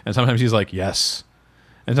up, and sometimes he's like, yes,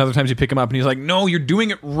 and other times you pick him up and he's like, no, you're doing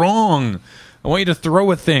it wrong. I want you to throw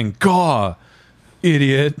a thing. Gaw,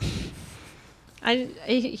 idiot.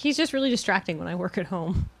 He's just really distracting when I work at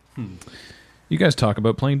home. You guys talk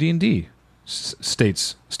about playing D&D,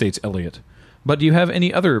 states Elliot. But do you have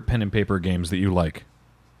any other pen and paper games that you like?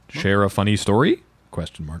 Share a funny story?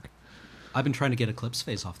 Question mark. I've been trying to get Eclipse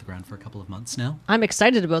Phase off the ground for a couple of months now. I'm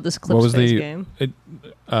excited about this What was Eclipse Phase the game.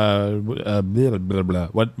 blah, blah,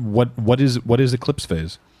 blah. What is Eclipse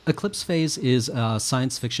Phase? Eclipse Phase is a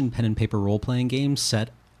science fiction pen and paper role-playing game set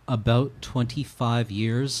about 25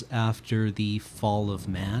 years after the fall of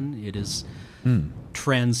man. It is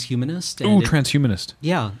transhumanist. Ooh, And transhumanist.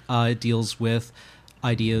 Yeah, it deals with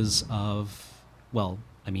ideas of, well,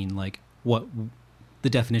 I mean, like what the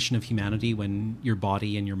definition of humanity when your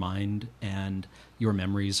body and your mind and your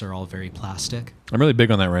memories are all very plastic. I'm really big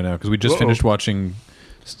on that right now because we just Whoa. finished watching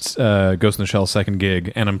Ghost in the Shell second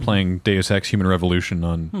gig, and I'm playing Deus Ex Human Revolution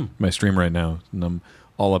on my stream right now, and I'm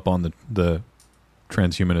all up on the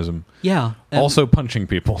transhumanism. Yeah. and Also punching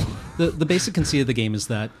people. the basic conceit of the game is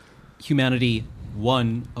that humanity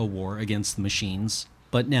won a war against the machines,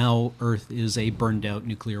 but now Earth is a burned out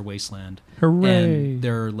nuclear wasteland. Hooray. And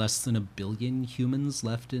there are less than 1 billion humans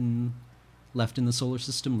left in the solar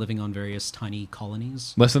system, living on various tiny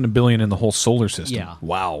colonies. Less than 1 billion in the whole solar system. Yeah.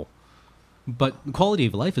 Wow. But the quality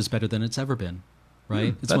of life is better than it's ever been, right?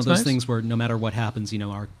 It's one that's of those nice. things where no matter what happens,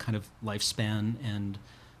 our kind of lifespan and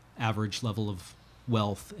average level of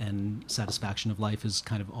wealth and satisfaction of life is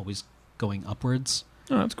kind of always going upwards.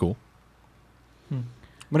 Oh, that's cool.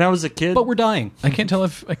 When I was a kid, But we're dying. I can't tell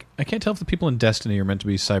if the people in Destiny are meant to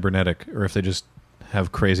be cybernetic or if they just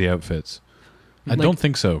have crazy outfits. I Like- don't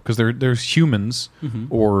think so because there's humans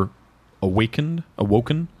or awoken,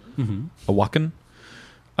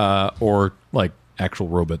 or like actual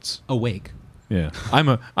robots. Awake. Yeah, I'm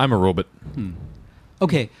a robot.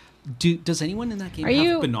 Okay. Does anyone in that game Are have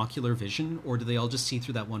you- binocular vision, or do they all just see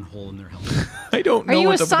through that one hole in their helmet? I don't Are know you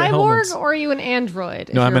a what's up with the cyborg helmets. or are you an android?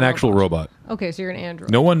 if No, I'm you're an a actual robot. Okay, so you're an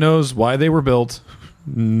android. No one knows why they were built,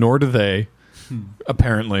 nor do they.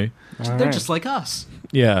 Apparently, All They're right. just like us.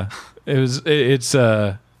 yeah. It's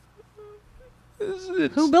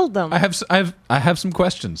Who built them? I have some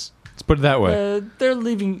questions. Let's put it that way. They're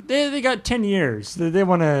leaving. They got 10 years. They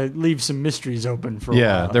want to leave some mysteries open for.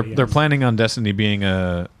 Yeah, a while, they're planning on Destiny being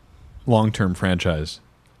a long-term franchise.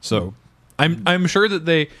 So I'm sure that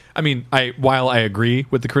they. I mean, while I agree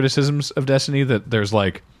with the criticisms of Destiny that there's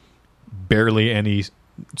like barely any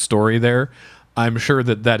story there, I'm sure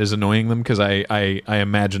that is annoying them because I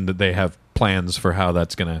imagine that they have plans for how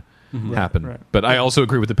that's gonna happen. right. But I also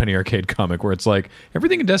agree with the Penny Arcade comic where it's like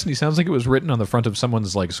everything in Destiny sounds like it was written on the front of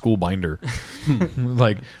someone's like school binder,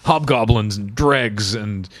 like hobgoblins and dregs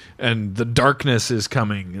and the darkness is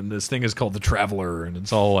coming and this thing is called the Traveler and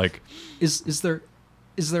it's all like Is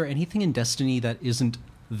there anything in Destiny that isn't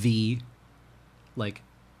the like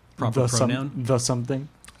proper pronoun? The something.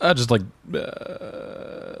 just like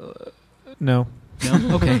no,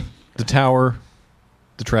 No. Okay. the tower,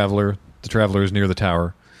 the Traveler is near the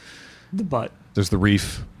tower. The butt. There's the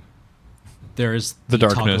reef, There's The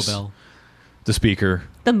Taco darkness. Bell. the speaker,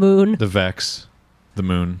 the moon. the Vex, the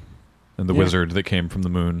moon, and the Yeah. wizard that came from the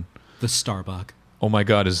moon. The Starbuck. Oh my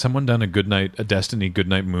God! Has someone done a Destiny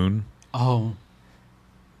Goodnight Moon? Oh.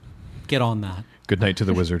 Get on that. Good night to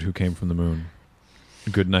the wizard who came from the moon.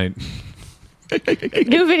 Good night.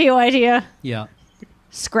 New video idea. Yeah.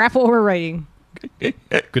 Scrap what we're writing.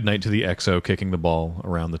 Good night to the EXO kicking the ball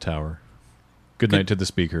around the tower. Good night to the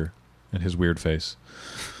speaker and his weird face.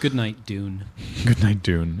 Good night, Dune. Good night,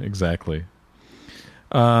 Dune. Exactly.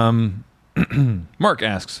 Mark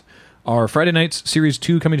asks, are Friday Nights Series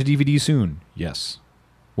 2 coming to DVD soon? Yes.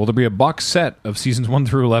 Will there be a box set of seasons 1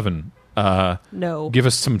 through 11? No. Give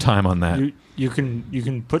us some time on that. You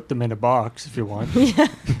can put them in a box if you want.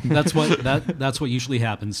 That's what usually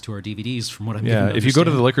happens to our DVDs, from what I'm Yeah, given if you go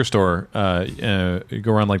to the understand. liquor store, you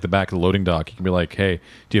go around like the back of the loading dock, you can be like, "Hey,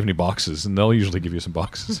 do you have any boxes?" And they'll usually give you some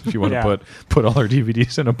boxes if you want Yeah. to put all our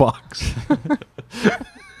DVDs in a box.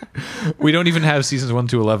 We don't even have seasons 1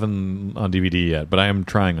 to 11 on DVD yet, but I am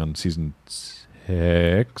trying on season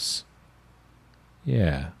 6.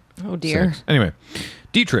 Yeah. Oh dear. 6. Anyway,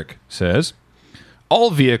 Dietrich says,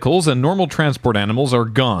 all vehicles and normal transport animals are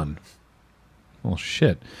gone. Well,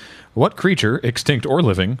 shit. What creature, extinct or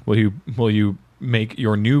living, will you make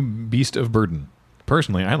your new beast of burden?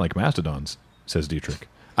 Personally, I like mastodons, says Dietrich.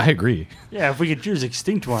 I agree. Yeah, if we could choose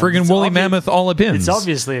extinct ones. Friggin' it's woolly obvi- mammoth all up in. It's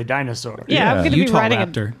obviously a dinosaur. Yeah, Yeah. I'm going to be Utah writing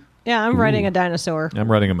Raptor. I'm writing a dinosaur. I'm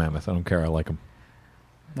writing a mammoth. I don't care. I like them.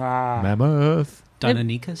 Ah, Mammoth.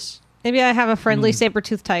 Deinonychus. Maybe I have a friendly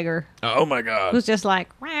saber-toothed tiger Oh my god. who's just like,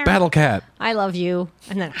 "Meow, Battle cat. I love you,"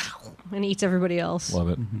 and then and eats everybody else. Love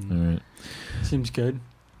it. All right. seems good.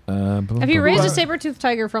 Have you raised a Well- saber-toothed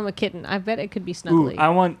tiger from a kitten? I bet it could be Ooh, snuggly. I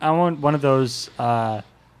want one of those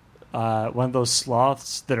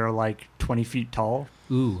sloths that are like 20 feet tall.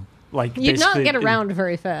 Ooh. Like You'd not basically- get around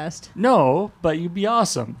very fast. No, but you'd be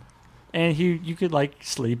awesome. and you could like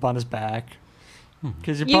sleep on his back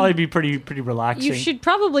because it'd You- probably be pretty relaxing. You should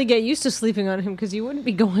probably get used to sleeping on him because you wouldn't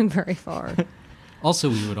be going very far. Also,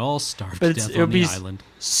 we would all starve But to it's- death it would on the be island.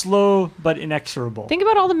 Slow but inexorable. Think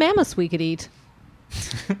about all the mammoths we could eat.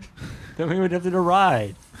 Then we would have to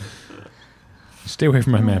ride. Stay away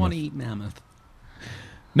from my I don't mammoth. want to eat mammoth.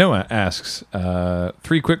 Noah asks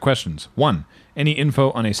 3 quick questions. 1. Any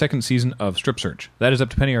info on a second season of Strip Search? That is up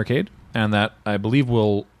to Penny Arcade, and that I believe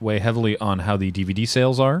will weigh heavily on how the DVD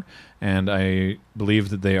sales are, and I believe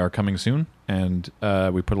that they are coming soon, and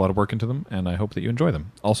we put a lot of work into them, and I hope that you enjoy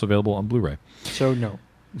them. Also available on Blu-ray. So no.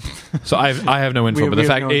 So I have no info, We but the have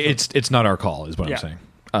fact no info. it's not our call is what Yeah. I'm saying.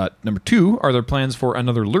 Number 2, are there plans for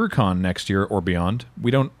another LureCon next year or beyond? We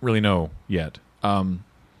don't really know yet.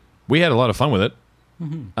 We had a lot of fun with it,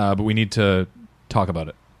 but we need to talk about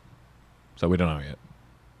it. So we don't know yet.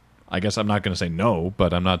 I guess I'm not going to say no,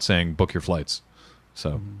 but I'm not saying book your flights.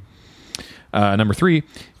 So, number 3,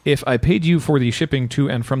 if I paid you for the shipping to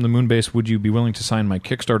and from the moon base, would you be willing to sign my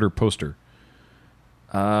Kickstarter poster?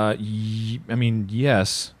 I mean,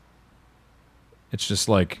 yes. It's just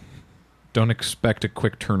like, don't expect a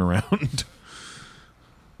quick turnaround.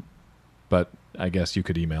 But I guess you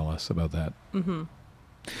could email us about that.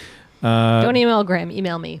 Don't email Graham.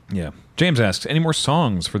 Email me. Yeah. James asks, any more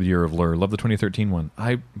songs for the Year of Lure? Love the 2013 one.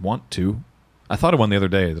 I want to. I thought of one the other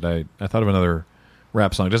day that I thought of another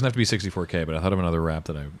rap song. It doesn't have to be 64K, but I thought of another rap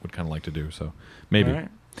that I would kind of like to do. So maybe. All right.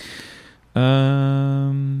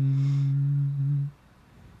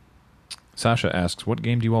 Sasha asks, what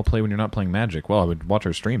game do you all play when you're not playing Magic? Well, I would watch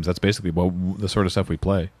our streams. That's basically the sort of stuff we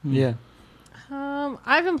play. Yeah.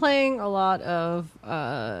 I've been playing a lot of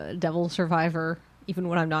Devil Survivor, even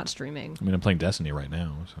when I'm not streaming. I mean, I'm playing Destiny right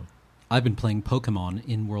now. So I've been playing Pokemon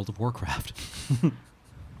in World of Warcraft.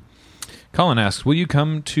 Colin asks, will you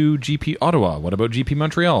come to GP Ottawa? What about GP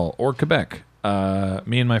Montreal or Quebec?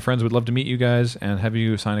 Me and my friends would love to meet you guys and have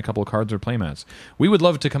you sign a couple of cards or playmats. We would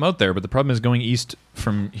love to come out there, but the problem is going east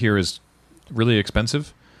from here is really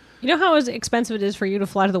expensive. You know how expensive it is for you to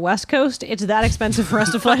fly to the West Coast? It's that expensive for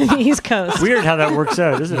us to fly to the East Coast. Weird how that works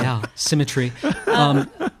out, isn't it? Yeah, symmetry.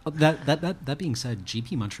 That being said,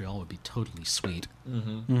 GP Montreal would be totally sweet.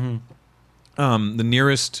 The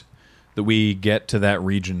nearest that we get to that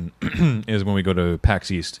region is when we go to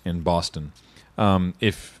PAX East in Boston.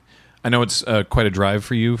 If I know it's quite a drive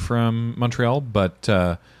for you from Montreal, but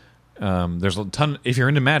there's a ton. If you're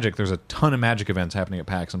into Magic, there's a ton of Magic events happening at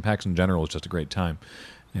PAX, and PAX in general is just a great time.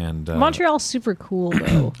 And Montreal's super cool,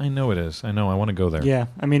 though. I know it is. I know. I want to go there. Yeah.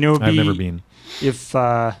 I mean, it would be. I've never been. If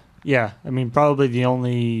yeah, I mean, probably the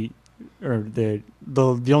only or the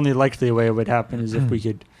only likely way it would happen is if we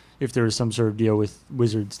could, if there was some sort of deal with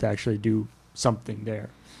Wizards to actually do something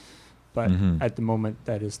there. But at the moment,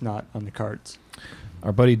 that is not on the cards.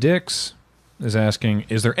 Our buddy Dix is asking,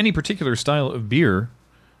 is there any particular style of beer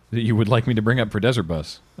that you would like me to bring up for Desert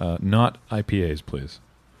Bus? Not IPAs, please.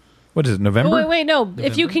 What is it, November? Oh, wait, no.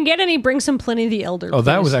 If you can get any, bring some Pliny the Elder. Oh,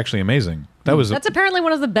 that please. was actually amazing. That was. That's apparently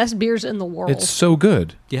one of the best beers in the world. It's so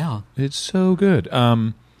good. Yeah. It's so good.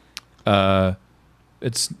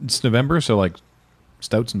 It's November, so like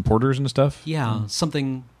stouts and porters and stuff. Yeah,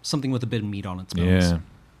 something with a bit of meat on its bones.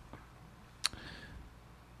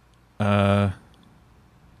 Yeah.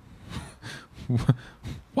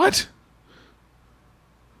 What?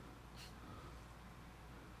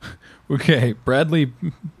 Okay, Bradley,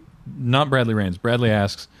 not Bradley Rains. Bradley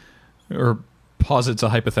asks, or posits a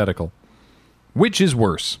hypothetical. Which is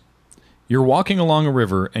worse? You're walking along a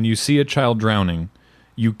river and you see a child drowning.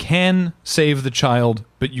 You can save the child,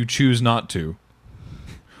 but you choose not to.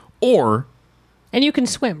 Or, and you can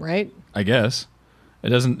swim, right? I guess, it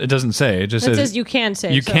doesn't say. It just It says says you can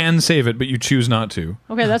save. you so- can save it, but you choose not to.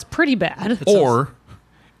 Okay, that's pretty bad. Or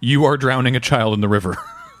you are drowning a child in the river.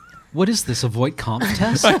 What is this, a Voight Kampf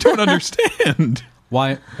test? I don't understand.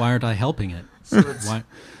 Why aren't I helping it? Why?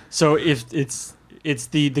 So if it's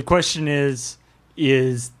the question is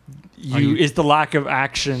the lack of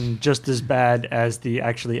action just as bad as the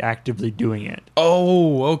actually actively doing it?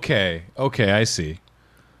 Oh, okay. Okay, I see.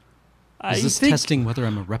 Is this testing whether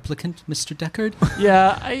I'm a replicant, Mr. Deckard?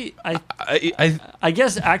 Yeah, I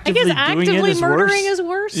guess I actively guess doing it actively is murdering worse. is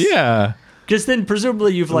worse. Yeah. Because then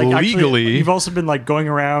presumably you've like Legally. you've also been like going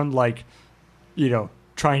around like, you know,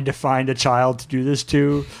 trying to find a child to do this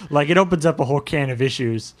to. Like it opens up a whole can of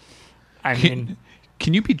issues. I mean,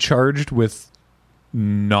 Can you be charged with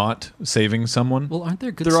not saving someone? Well, aren't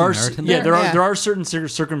there good there are Samaritan yeah there? there are certain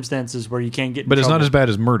circumstances where you can't get. In But it's not trouble. as bad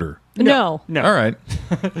as murder. No. No. All right.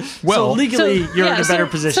 Well, so legally you're in a better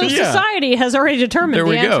so position. Yeah. society has already determined there the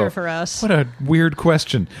we answer go. for us. What a weird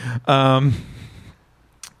question.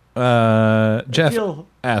 Jeff feel-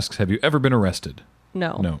 asks, have you ever been arrested?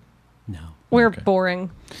 No. No. No. We're Okay.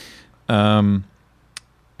 boring.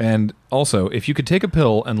 And also, if you could take a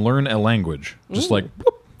pill and learn a language, just Ooh. like,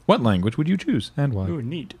 whoop, what language would you choose and why? Ooh,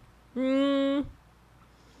 neat.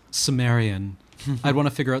 Sumerian. I'd want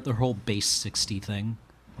to figure out the whole base 60 thing.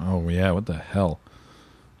 Oh, yeah, what the hell?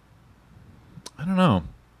 I don't know.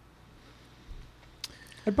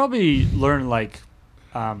 I'd probably learn like,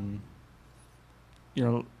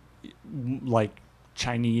 like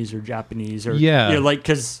Chinese or Japanese or Yeah. like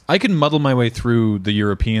because I can muddle my way through the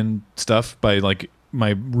European stuff by, like,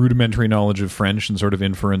 my rudimentary knowledge of French and sort of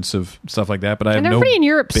inference of stuff like that, but I have And no everybody in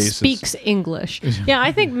Europe basis. speaks English. Yeah,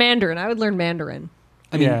 I think Mandarin. I would learn Mandarin.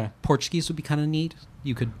 I mean, Yeah. Portuguese would be kind of neat.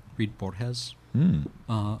 You could read Borges, Hmm.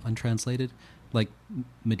 untranslated, like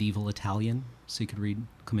medieval Italian, so you could read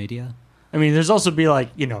Commedia. I mean, there's also be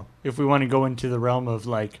like if we want to go into the realm of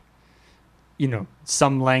like,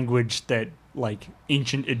 some language that like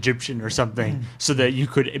ancient Egyptian or something, so that you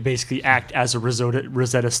could basically act as a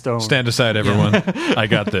Rosetta Stone. Stand aside, everyone. I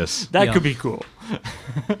got this. That Yeah. could be cool.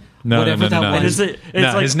 No, Whatever no, no, that no, no. was. And it's No,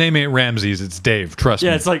 like, his name ain't Ramses. It's Dave. Trust me.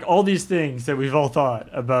 yeah, it's like all these things that we've all thought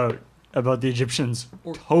about the Egyptians,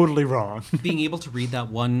 totally wrong. Being able to read that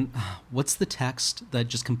one, what's the text that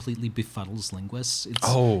just completely befuddles linguists?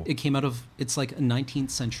 It came out of, it's like a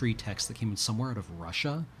 19th century text that came somewhere out of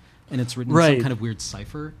Russia, and it's written in Right. some kind of weird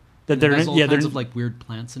cipher. That And they're it has all yeah, kinds they're of like weird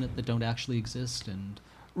plants in it that don't actually exist, and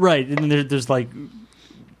right, and there's like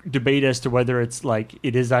debate as to whether it's like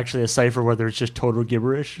it is actually a cipher, whether it's just total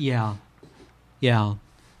gibberish. yeah,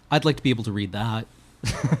 I'd like to be able to read that.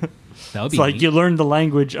 That would It's be like neat. you learn the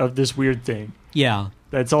language of this weird thing. Yeah,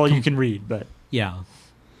 That's all you can read, but yeah.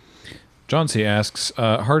 John C. asks,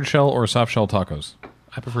 hard shell or soft shell tacos?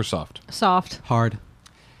 I prefer soft. Soft. Hard.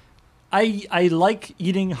 I like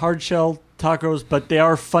eating hard shell tacos, but they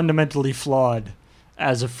are fundamentally flawed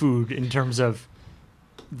as a food in terms of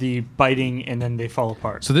the biting and then they fall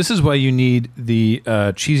apart. So this is why you need the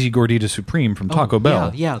cheesy gordita supreme from Taco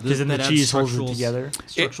Bell. Yeah, Because then the that adds cheese holds it structural- together.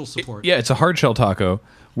 Structural support. Yeah, it's a hard shell taco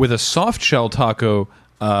with a soft shell taco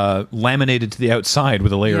laminated to the outside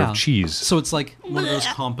with a layer Yeah. of cheese. So it's like one of those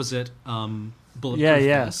composite bulletproof Yeah.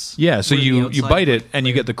 vests, Yeah, so where the you outside, bite it like, and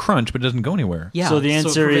you layer- get the crunch, but it doesn't go anywhere. Yeah. So the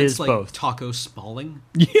answer it prevents, is like, both. Taco spalling,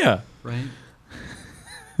 Yeah. right?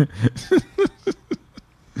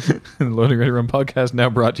 The Loading Ready Run podcast now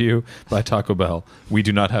brought to you by Taco Bell. We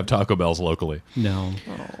do not have Taco Bells locally. No.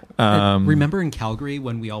 Um, Remember in Calgary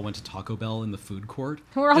when we all went to Taco Bell in the food court?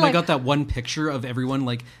 We're all and I like- got that one picture of everyone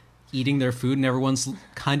like eating their food, and everyone's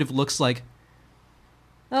kind of looks like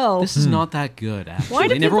Oh. this is not that good. Actually, Why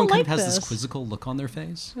do and everyone people kind of like has this? this quizzical look on their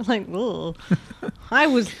face. Like, ugh. I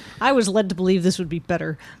was led to believe this would be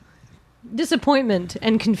better. Disappointment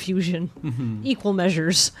and confusion. Equal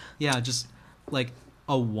measures. Yeah, just like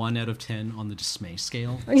a 1 out of 10 on the dismay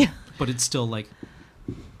scale, Yeah. but it's still like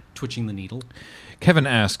twitching the needle. Kevin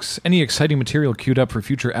asks, any exciting material queued up for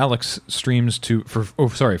future Alex streams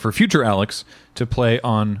for future Alex to play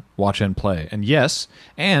on Watch and Play? And yes,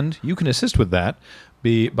 and you can assist with that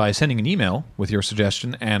by sending an email with your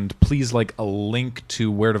suggestion and please like a link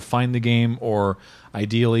to where to find the game, or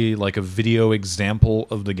ideally like a video example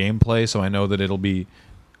of the gameplay so I know that it'll be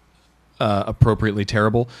appropriately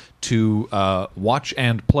terrible, to Watch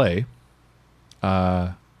and Play.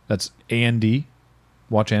 That's AND.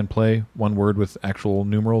 Watch and Play, one word with actual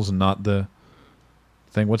numerals and not the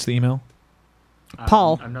thing. What's the email?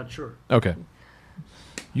 Paul. I'm not sure. Okay.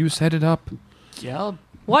 You set it up. Yeah.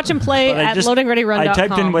 Watch and play But I at just- loadingreadyrun.com. I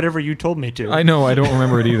typed in whatever you told me to. I know, I don't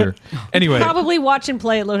remember it either. Anyway, Probably watch and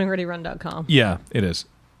play at loadingreadyrun.com. yeah, it is.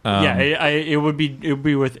 Yeah, it would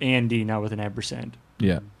be with A&D, not with an ampersand.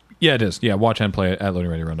 Yeah. Yeah, it is. Yeah, watch and play at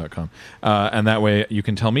loadingreadyrun.com. And that way you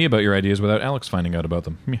can tell me about your ideas without Alex finding out about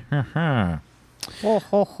them. Ho,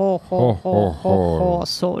 ho, ho, ho, ho, ho, ho,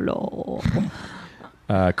 solo.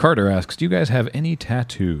 Carter asks, do you guys have any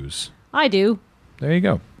tattoos? I do. There you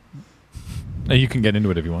go. You can get into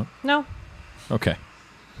it if you want. No. Okay.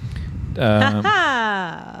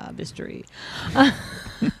 Ha mystery.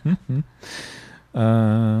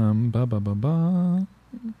 Ba, ba, ba, ba.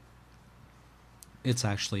 It's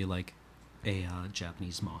actually like a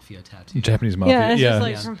Japanese mafia tattoo. Japanese mafia. Yeah, it's yeah. just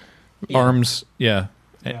like Yeah. from- Arms. Yeah.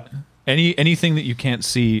 Yeah. Anything that you can't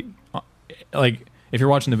see, like if you're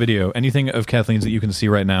watching the video, anything of Kathleen's that you can see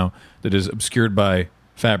right now that is obscured by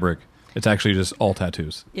fabric, it's actually just all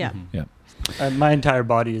tattoos. yeah. Yeah. My entire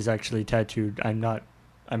body is actually tattooed.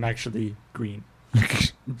 I'm actually green.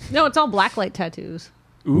 No, it's all blacklight tattoos.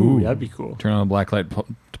 Ooh, Ooh. that'd be cool. Turn on a black light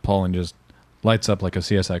to Paul and just lights up like a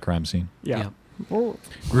CSI crime scene. Yeah. Oh.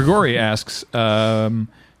 Grigori asks,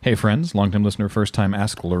 Hey friends, long-time listener, first-time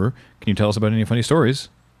askler, can you tell us about any funny stories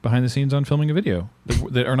behind the scenes on filming a video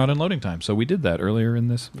that are not in loading time? So we did that earlier in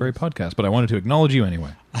this very podcast, but I wanted to acknowledge you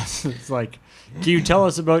anyway. It's like, can you tell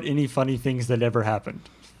us about any funny things that ever happened?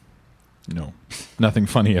 No, nothing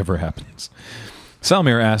funny ever happens.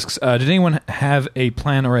 Salmir asks, did anyone have a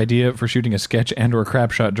plan or idea for shooting a sketch and or crap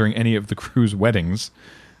shot during any of the crew's weddings?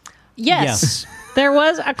 Yes. There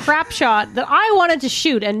was a crap shot that I wanted to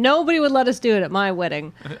shoot, and nobody would let us do it at my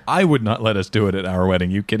wedding. I would not let us do it at our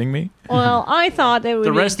wedding. You kidding me? Well, I thought it would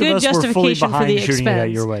The be rest a good of us were fully justification for behind the shooting it expense.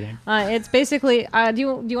 at your wedding. It's basically. Do you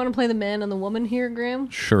want to play the man and the woman here, Graham?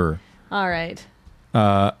 Sure. All right.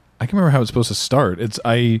 I can remember how it's supposed to start. It's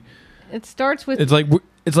starts with.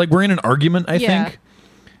 like we're in an argument, I Yeah. think,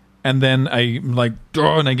 and then I'm like,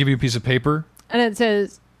 oh, and I give you a piece of paper. And it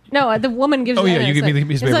says, no, the woman gives Oh, it. yeah, and you it's give me like-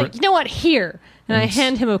 the piece of it's paper. like, you know what, here. And I It's-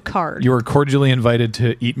 hand him a card. You are cordially invited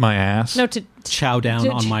to eat my ass. No, to Chow down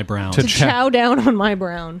on my brown. To chow down on my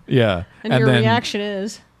brown. Yeah. And your then reaction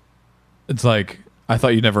is, it's like, I thought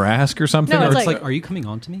you'd never ask or something. No, or it's It's like, are you coming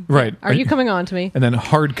on to me? right. are you coming on to me? And then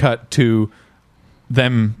hard cut to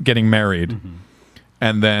them getting married.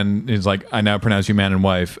 And then he's like, I now pronounce you man and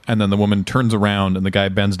wife. And then the woman turns around and the guy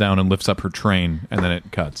bends down and lifts up her train. And then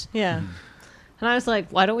it cuts. Yeah. And I was like,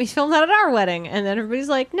 why don't we film that at our wedding? And then everybody's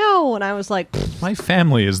like, no. And I was like, My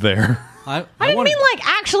family is there. I I wanted, didn't mean like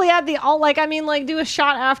actually at the all like I mean like do a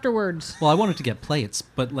shot afterwards. well, I wanted to get plates,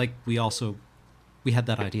 but like we had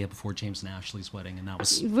that idea before James and Ashley's wedding, and that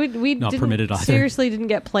was We Not didn't, permitted either. seriously didn't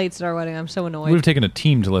get plates at our wedding. I'm so We would annoyed. have taken a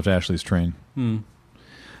team to lift Ashley's train.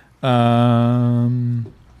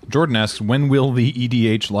 Jordan asks, when will the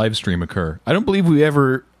EDH live stream occur? I don't believe we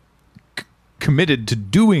ever committed to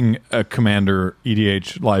doing a Commander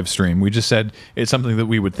EDH live stream. We just said it's something that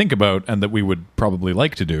we would think about and that we would probably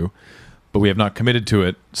like to do, but we have not committed to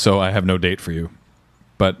it, so I have no date for you.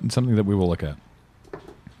 But it's something that we will look at.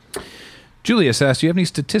 Julius asks, do you have any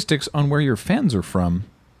statistics on where your fans are from?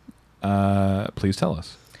 Please tell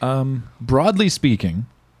us. Broadly speaking,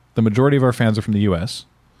 the majority of our fans are from the U.S.,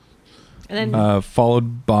 And then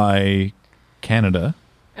followed by Canada.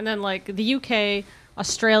 and then like the UK,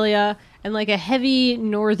 Australia, and like a heavy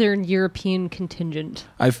Northern European contingent,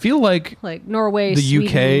 I feel like like Norway, the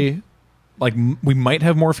Sweden. UK, like we might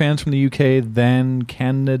have more fans from the UK than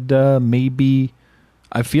Canada, maybe.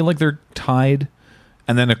 I feel like they're tied,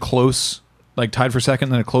 and then a close, like tied for second,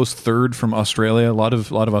 then a close third from Australia. A lot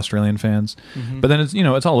of Australian fans, but then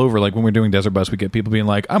it's all over. Like when we're doing Desert Bus, we get people being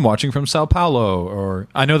like, "I'm watching from Sao Paulo," or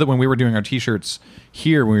I know that when we were doing our T-shirts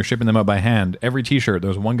here, when we were shipping them out by hand, every T-shirt there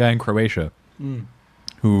was one guy in Croatia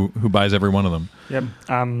who buys every one of them. Yep.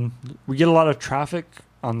 We get a lot of traffic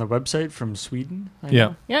on the website from Sweden. I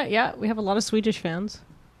know. Yeah, we have a lot of Swedish fans.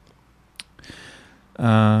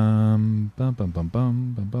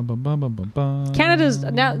 Canada's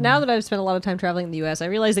now that I've spent a lot of time traveling in the US, I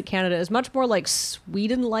realize that Canada is much more like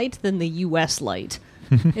Sweden light than the US light.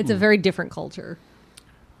 It's a very different culture.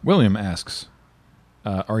 William asks,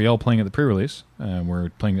 are y'all playing at the pre-release? We're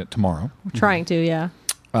playing it tomorrow. We're trying to, yeah.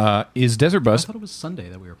 Is Desert I Bus... thought it was Sunday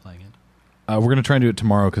that we were playing it. we're going to try and do it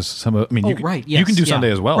tomorrow because some of... I mean, Oh, you can, right, you yes, can do yeah.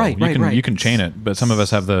 Sunday as well. Right, you right, can right. You can chain it, but some of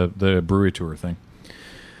us have the brewery tour thing.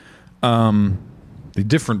 The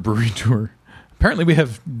different brewery tour. Apparently we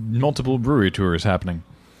have multiple brewery tours happening.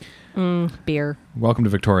 Beer. Welcome to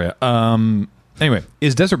Victoria. Anyway,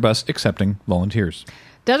 is Desert Bus accepting volunteers?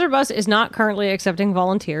 Desert Bus is not currently accepting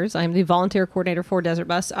volunteers. I'm the volunteer coordinator for Desert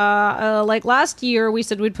Bus. Like last year, we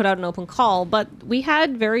said we'd put out an open call, but we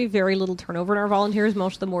had very, very little turnover in our volunteers.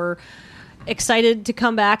 Most of them were excited to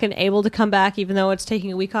come back and able to come back, even though it's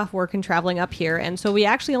taking a week off work and traveling up here. And so we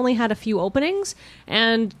actually only had a few openings,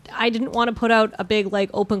 and I didn't want to put out a big like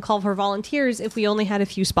open call for volunteers if we only had a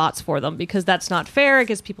few spots for them, because that's not fair. It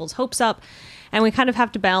gets people's hopes up, and we kind of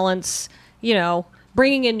have to balance,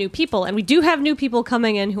 bringing in new people. And we do have new people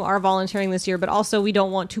coming in who are volunteering this year, but also we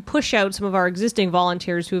don't want to push out some of our existing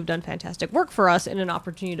volunteers who have done fantastic work for us in an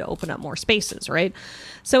opportunity to open up more spaces, right?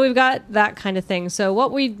 So we've got that kind of thing. So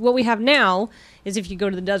what we have now is, if you go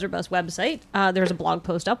to the Desert Bus website, there's a blog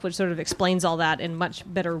post up which sort of explains all that in much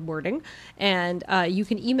better wording. And you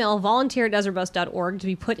can email volunteer@desertbus.org to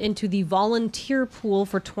be put into the volunteer pool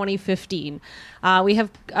for 2015. We have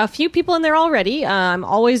a few people in there already. I'm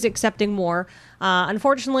always accepting more.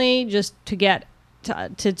 Unfortunately, just to get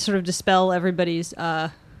to sort of dispel everybody's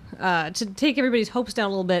to take everybody's hopes down a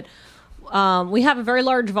little bit, we have a very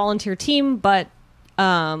large volunteer team, but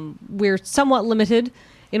we're somewhat limited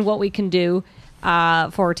in what we can do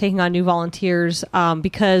for taking on new volunteers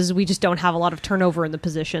because we just don't have a lot of turnover in the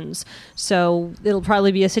positions. So it'll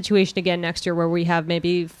probably be a situation again next year where we have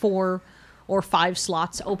maybe 4 or 5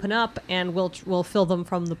 slots open up, and we'll fill them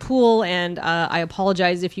from the pool. And I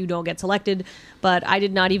apologize if you don't get selected, but I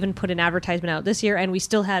did not even put an advertisement out this year, and we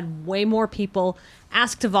still had way more people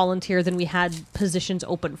ask to volunteer than we had positions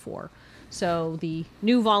open for. So the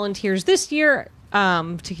new volunteers this year,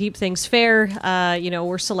 to keep things fair,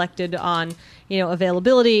 were selected on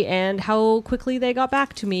availability and how quickly they got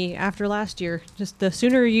back to me after last year. Just the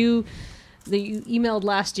sooner you emailed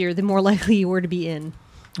last year, the more likely you were to be in.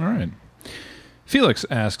 All right. Felix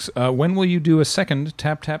asks, when will you do a second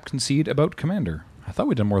Tap Tap Concede about Commander? I thought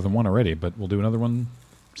we'd done more than one already, but we'll do another one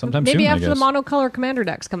sometime soon, Maybe I after guess. the monocolor Commander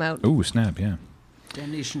decks come out. Ooh, snap, yeah.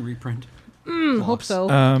 Damnation reprint. Hope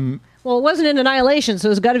so. Well, it wasn't in Annihilation, so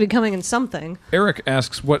it's got to be coming in something. Eric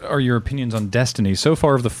asks, what are your opinions on Destiny? So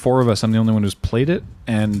far, of the 4 of us, I'm the only one who's played it,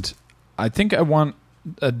 and I think I want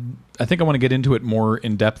to get into it more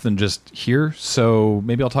in depth than just here, so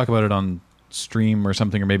maybe I'll talk about it on stream or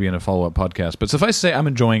something, or maybe in a follow-up podcast. But suffice to say, I'm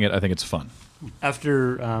enjoying it. I think it's fun.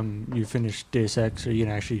 After you finish Deus Ex, are you going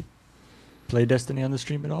to actually play Destiny on the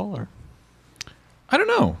stream at all? Or I don't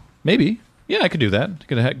know. Maybe. Yeah, I could do that.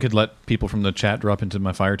 Could let people from the chat drop into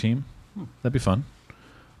my fire team. That'd be fun.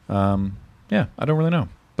 Yeah, I don't really know.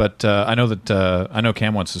 But I know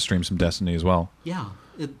Cam wants to stream some Destiny as well. Yeah,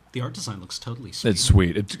 the art design looks totally sweet. It's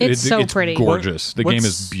sweet. It's so pretty. Gorgeous. The game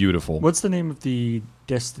What's- is beautiful. what's the name of the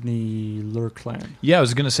Destiny lure clan? Yeah, I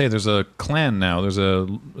was going to say there's a clan now. There's a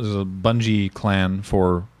Bungie clan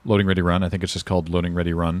for Loading Ready Run. I think it's just called Loading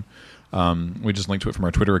Ready Run. We just linked to it from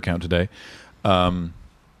our Twitter account today. And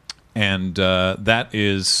that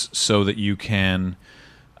is so that you can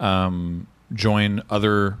join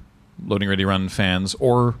other Loading Ready Run fans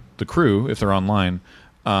or the crew, if they're online,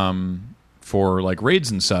 for like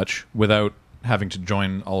raids and such without having to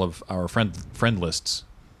join all of our friend lists,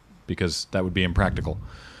 because that would be impractical.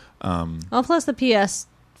 Well, plus the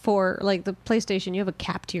PS4, like the PlayStation, you have a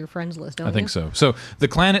cap to your friends list, don't you? I think so. So the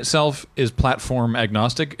clan itself is platform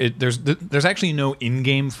agnostic. There's actually no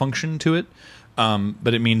in-game function to it,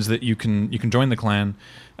 but it means that you can join the clan,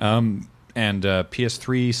 and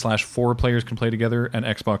PS3/4 players can play together, and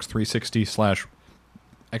Xbox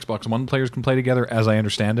 360/Xbox One players can play together, as I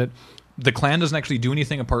understand it. The clan doesn't actually do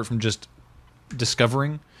anything apart from just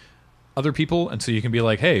discovering other people, and so you can be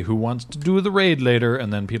like, hey, who wants to do the raid later?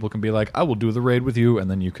 And then people can be like, I will do the raid with you,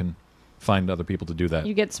 and then you can find other people to do that.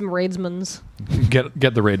 You get some raidsmans. get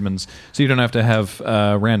the raidmans, so you don't have to have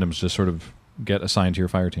randoms just sort of get assigned to your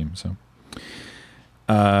fire team. So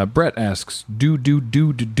Brett asks, do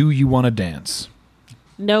you want to dance?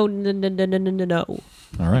 No.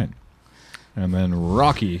 All right. And then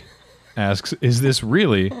Rocky asks, is this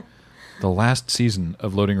really the last season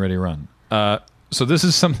of Loading Ready Run? So this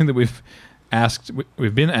is something that we've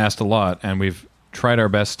been asked a lot, and we've tried our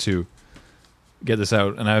best to get this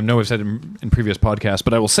out. And I know I've said it in previous podcasts,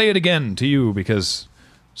 but I will say it again to you, because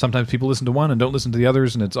sometimes people listen to one and don't listen to the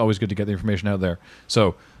others, and it's always good to get the information out there.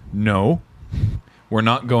 So, no, we're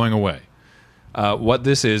not going away. What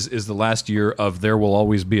this is the last year of There Will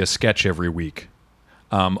Always Be a Sketch every week.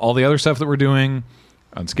 All the other stuff that we're doing,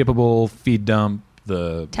 Unskippable, Feed Dump,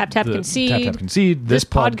 the Tap Tap Concede, this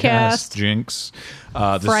podcast, Jinx,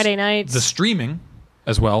 Friday nights, the streaming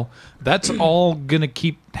as well. That's all gonna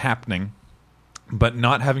keep happening, but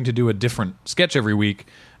not having to do a different sketch every week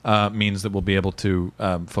means that we'll be able to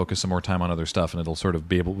focus some more time on other stuff, and it'll sort of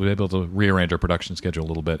we'll be able to rearrange our production schedule a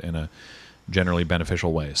little bit in a generally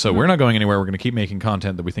beneficial way. So we're not going anywhere. We're going to keep making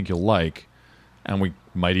content that we think you'll like, and we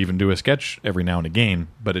might even do a sketch every now and again,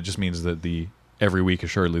 but it just means that the every week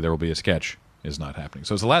assuredly there will be a sketch is not happening.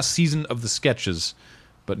 So it's the last season of the sketches,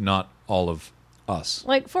 but not all of us.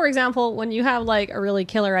 Like, for example, when you have like a really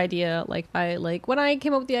killer idea, like when I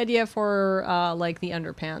came up with the idea for like the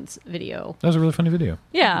underpants video. That was a really funny video.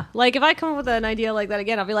 Yeah, like if I come up with an idea like that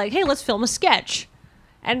again, I'll be like, hey, let's film a sketch,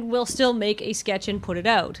 and we'll still make a sketch and put it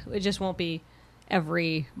out. It just won't be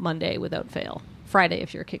every Monday without fail. Friday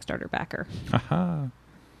if you're a Kickstarter backer. Haha.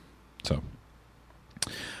 So.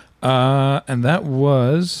 And that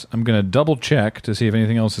was... I'm going to double check to see if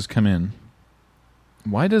anything else has come in.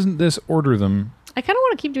 Why doesn't this order them... I kind of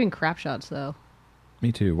want to keep doing crap shots, though.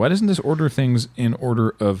 Me too. Why doesn't this order things in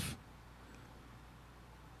order of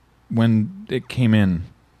when it came in?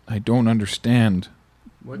 I don't understand.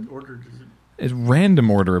 What order does it? It's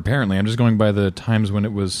random order, apparently. I'm just going by the times when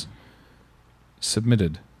it was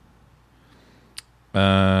submitted.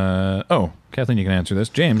 Kathleen, you can answer this.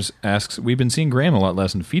 James asks, we've been seeing Graham a lot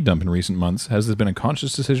less in Feed Dump in recent months. Has this been a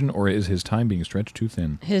conscious decision, or is his time being stretched too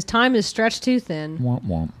thin? His time is stretched too thin. Womp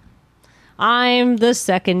womp. I'm the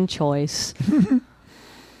second choice.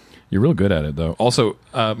 You're real good at it, though. Also,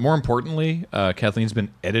 more importantly, Kathleen's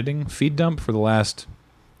been editing Feed Dump for the last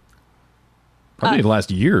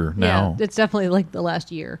year now. Yeah, it's definitely like the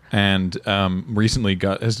last year. And recently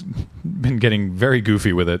has been getting very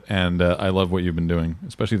goofy with it, and I love what you've been doing,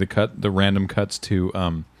 especially the random cuts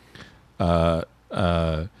to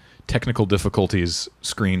technical difficulties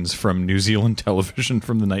screens from New Zealand television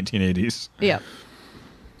from the 1980s. Yeah.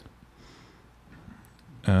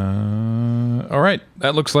 All right,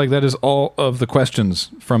 that looks like that is all of the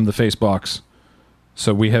questions from the Facebox.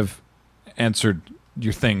 So we have answered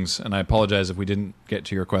your things, and I apologize if we didn't get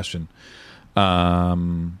to your question.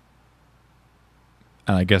 And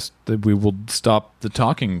I guess that we will stop the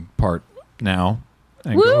talking part now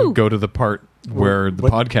and go to the part where the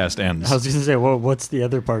podcast ends. I was going to say, well, what's the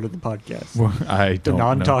other part of the podcast? Well, I don't the know.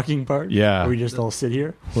 non-talking part? Yeah. Where we just all sit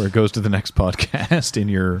here? Where it goes to the next podcast in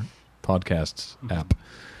your podcasts app.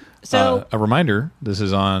 So a reminder, this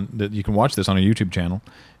is that you can watch this on our YouTube channel.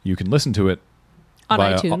 You can listen to it on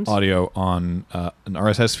via iTunes. Audio on an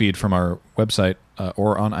RSS feed from our website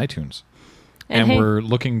or on iTunes. And hey- we're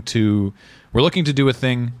looking to do a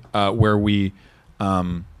thing where we're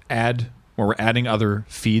adding other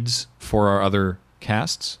feeds for our other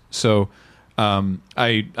casts. So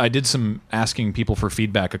I did some asking people for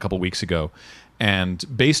feedback a couple weeks ago, and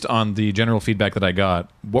based on the general feedback that I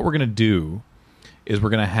got, what we're going to do is we're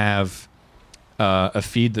going to have a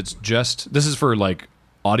feed that's this is for like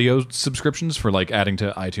audio subscriptions, for like adding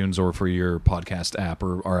to iTunes or for your podcast app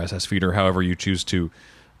or RSS feed or however you choose to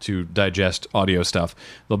digest audio stuff.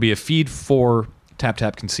 There'll be a feed for Tap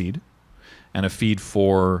Tap Concede, and a feed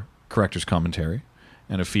for Corrector's Commentary,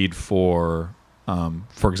 and a feed for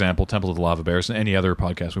example, Temple of the Lava Bears and any other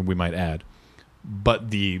podcast we might add. But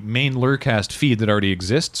the main Lurcast feed that already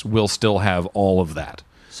exists will still have all of that.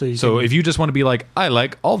 So if you just want to be like, I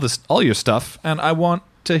like all your stuff, and I want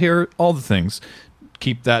to hear all the things,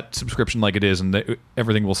 keep that subscription like it is, and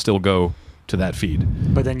everything will still go to that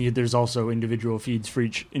feed. But then there's also individual feeds for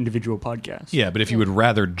each individual podcast. Yeah, but if you would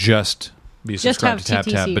rather just be subscribed to have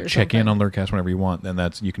Tap Tap, TTC but or check in on something. Lurcast whenever you want,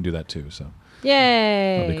 then you can do that too. So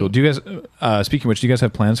Yay. that'd be cool. Do you guys, speaking of which, do you guys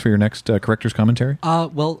have plans for your next Corrector's Commentary?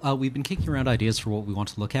 We've been kicking around ideas for what we want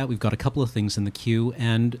to look at. We've got a couple of things in the queue,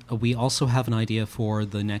 and we also have an idea for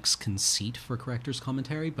the next conceit for Corrector's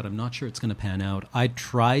Commentary, but I'm not sure it's going to pan out. I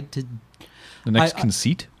tried to... The next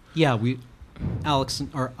conceit? Yeah, Alex,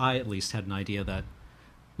 or I at least, had an idea that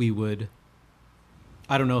we would...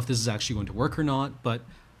 I don't know if this is actually going to work or not, but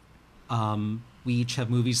we each have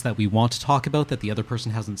movies that we want to talk about that the other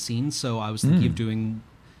person hasn't seen, so I was thinking of doing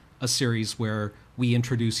a series where we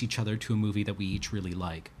introduce each other to a movie that we each really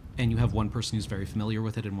like, and you have one person who's very familiar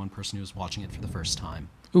with it and one person who's watching it for the first time.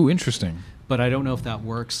 Ooh, interesting. But I don't know if that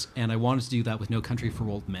works, and I wanted to do that with No Country for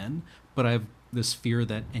Old Men, but I have this fear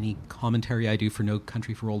that any commentary I do for No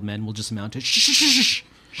Country for Old Men will just amount to shh,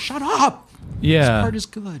 shut up. Yeah. This part is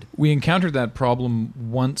good. We encountered that problem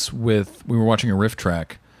once we were watching a riff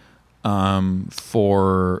track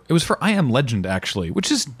it was for I Am Legend, actually,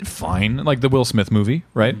 which is fine, like the Will Smith movie,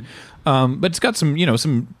 right? But it's got some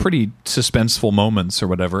pretty suspenseful moments or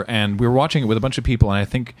whatever, and we were watching it with a bunch of people, and I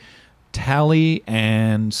think Tally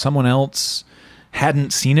and someone else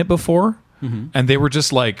hadn't seen it before, and they were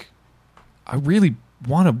just like, I really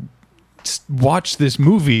want to watch this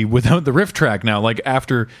movie without the riff track now, like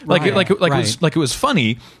after it was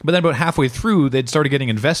funny, but then about halfway through they'd started getting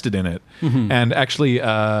invested in it. And actually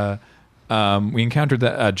we encountered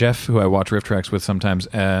that Jeff, who I watch riff tracks with sometimes,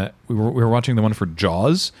 we were watching the one for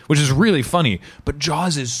Jaws, which is really funny, but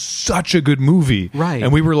Jaws is such a good movie, right?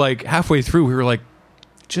 And we were like halfway through, we were like,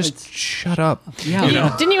 just shut up.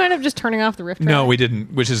 Yeah. Didn't you end up just turning off the riff track? No, we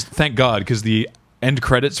didn't, which is thank God, because the end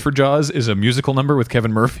credits for Jaws is a musical number with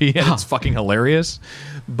Kevin Murphy, and it's fucking hilarious.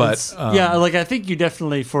 But I think you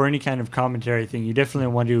definitely, for any kind of commentary thing, you definitely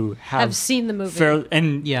want to have seen the movie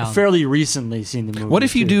fairly recently seen the movie. What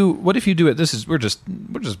if you do? What if you do it? We're just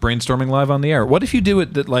brainstorming live on the air. What if you do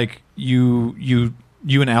it that like you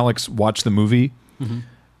and Alex watch the movie,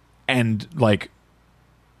 and like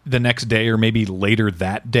the next day or maybe later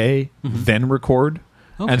that day, then record.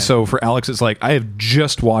 Okay. And so for Alex, it's like, I have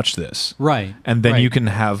just watched this. Right. And then you can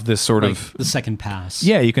have this sort of... the second pass.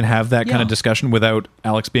 Yeah, you can have that kind of discussion without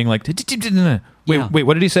Alex being like, wait,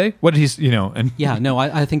 what did he say? What did he... And Yeah, no,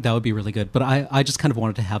 I think that would be really good. But I just kind of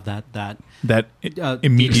wanted to have that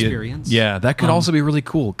immediate experience. Yeah, that could also be really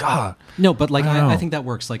cool. God. No, but like I don't know. I think that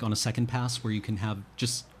works like on a second pass where you can have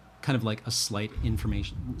just kind of like a slight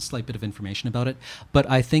bit of information about it. But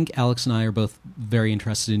I think Alex and I are both very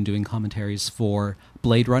interested in doing commentaries for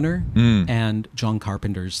Blade Runner and John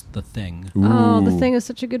Carpenter's The Thing. Oh, The Ooh. Thing is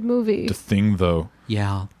such a good movie. The Thing, though.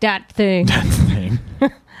 Yeah. That Thing. That Thing.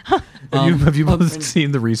 Have you both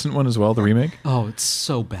seen the recent one as well, the remake? Oh, it's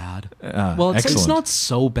so bad. Well, it's excellent. not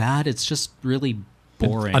so bad. It's just really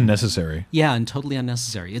boring. Unnecessary. Yeah, and totally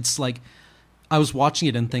unnecessary. It's like I was watching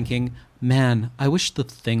it and thinking, man, I wish The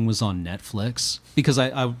Thing was on Netflix, because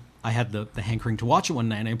I had the hankering to watch it one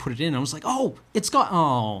night, and I put it in and I was like, oh,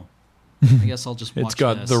 I guess I'll just watch It's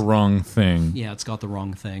got this. the wrong thing. Yeah, it's got the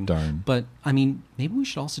wrong thing. Darn. But I mean, maybe we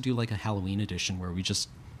should also do like a Halloween edition where we just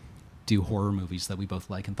do horror movies that we both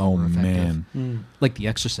like and think Oh, were effective. man. Like The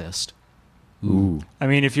Exorcist. Ooh. I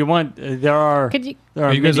mean, if you want, there are. Could you? There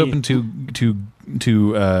Are you guys many- open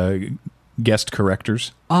to guest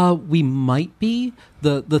correctors? We might be.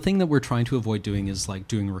 The thing that we're trying to avoid doing is like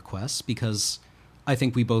doing requests, because I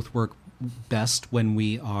think we both work best when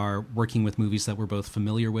we are working with movies that we're both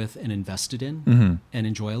familiar with and invested in and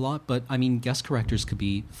enjoy a lot. But I mean, guest correctors could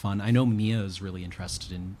be fun. I know Mia is really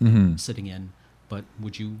interested in sitting in, but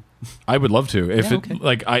would you? I would love to. If Yeah, it okay.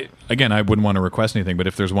 like I wouldn't want to request anything, but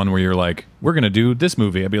if there's one where you're like, we're going to do this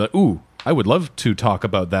movie, I'd be like, ooh, I would love to talk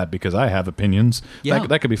about that because I have opinions. Yeah.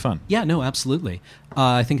 That could be fun. Yeah, no, absolutely.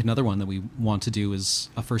 I think another one that we want to do is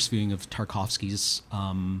a first viewing of Tarkovsky's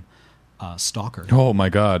Stalker. Oh my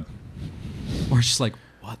god. Or just like,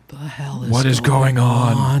 what the hell is What is going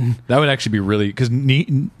on? That would actually be really, because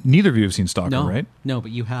neither of you have seen Stalker, No, right? no,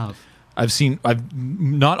 but you have. I've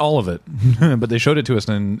not all of it, but they showed it to us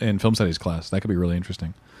in film studies class. That could be really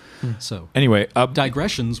interesting. So, Anyway,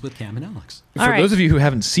 digressions with Cam and Alex. for All right. those of you who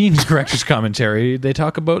haven't seen Corrector's Commentary, they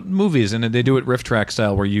talk about movies, and they do it riff track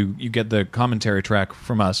style, where you get the commentary track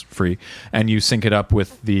from us free, and you sync it up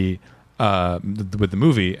with the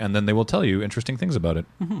movie, and then they will tell you interesting things about it,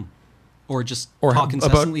 Or just or talk about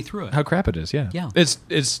incessantly through it. how crap it is. Yeah, Yeah. it's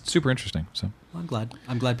super interesting. So, I'm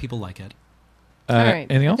glad people like it. All right.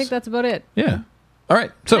 anything else? I think that's about it. Yeah. All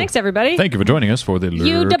right. So Thanks, everybody. Thank you for joining us for the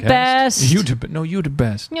You the Lurcast. best. You the no, you the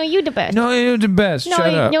best. No, you the best. No, you the best. no,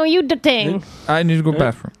 Shut up. no, you the thing. I need to go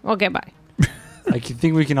bathroom. Okay, bye. I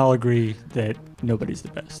think we can all agree that nobody's the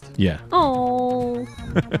best. Yeah. Oh,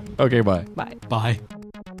 Okay. Bye. bye. Bye.